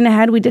of reading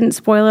ahead. We didn't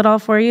spoil it all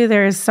for you.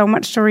 There is so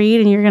much to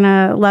read, and you're going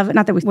to love it.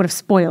 Not that we would have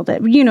spoiled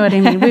it, but you know what I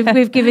mean.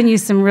 We've given you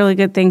some really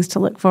good things to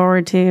look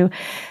forward to.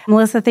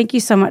 Melissa, thank you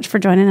so much for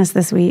joining us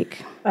this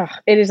week.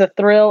 It is a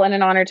thrill and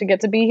an honor to get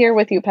to be here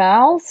with you,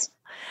 pals.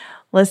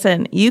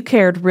 Listen, you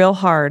cared real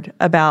hard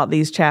about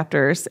these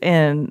chapters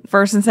in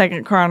 1st and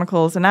 2nd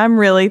Chronicles, and I'm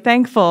really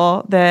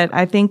thankful that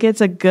I think it's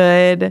a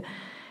good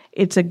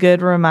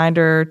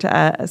reminder to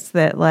us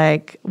that,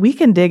 like, we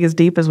can dig as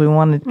deep as we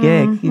want to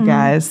dig, you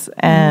guys,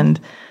 and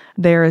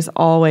there is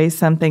always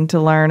something to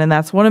learn. And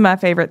that's one of my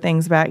favorite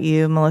things about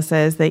you, Melissa,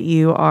 is that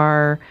you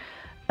are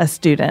a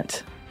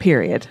student,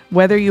 period.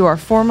 Whether you are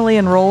formally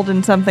enrolled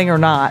in something or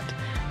not,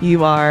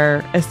 you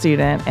are a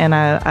student, and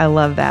I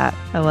love that.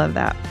 I love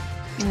that.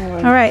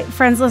 All right,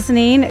 friends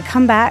listening,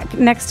 come back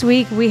next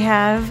week. We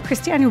have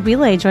Christiane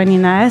Ubile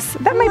joining us.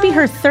 That might be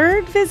her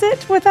 3rd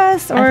visit with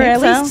us, or at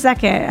least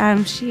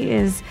 2nd.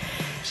 She's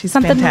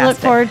something fantastic to look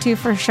forward to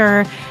for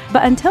sure.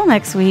 But until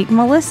next week,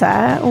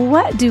 Melissa,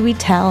 what do we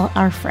tell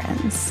our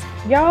friends?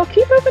 Y'all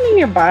keep opening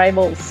your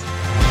Bibles.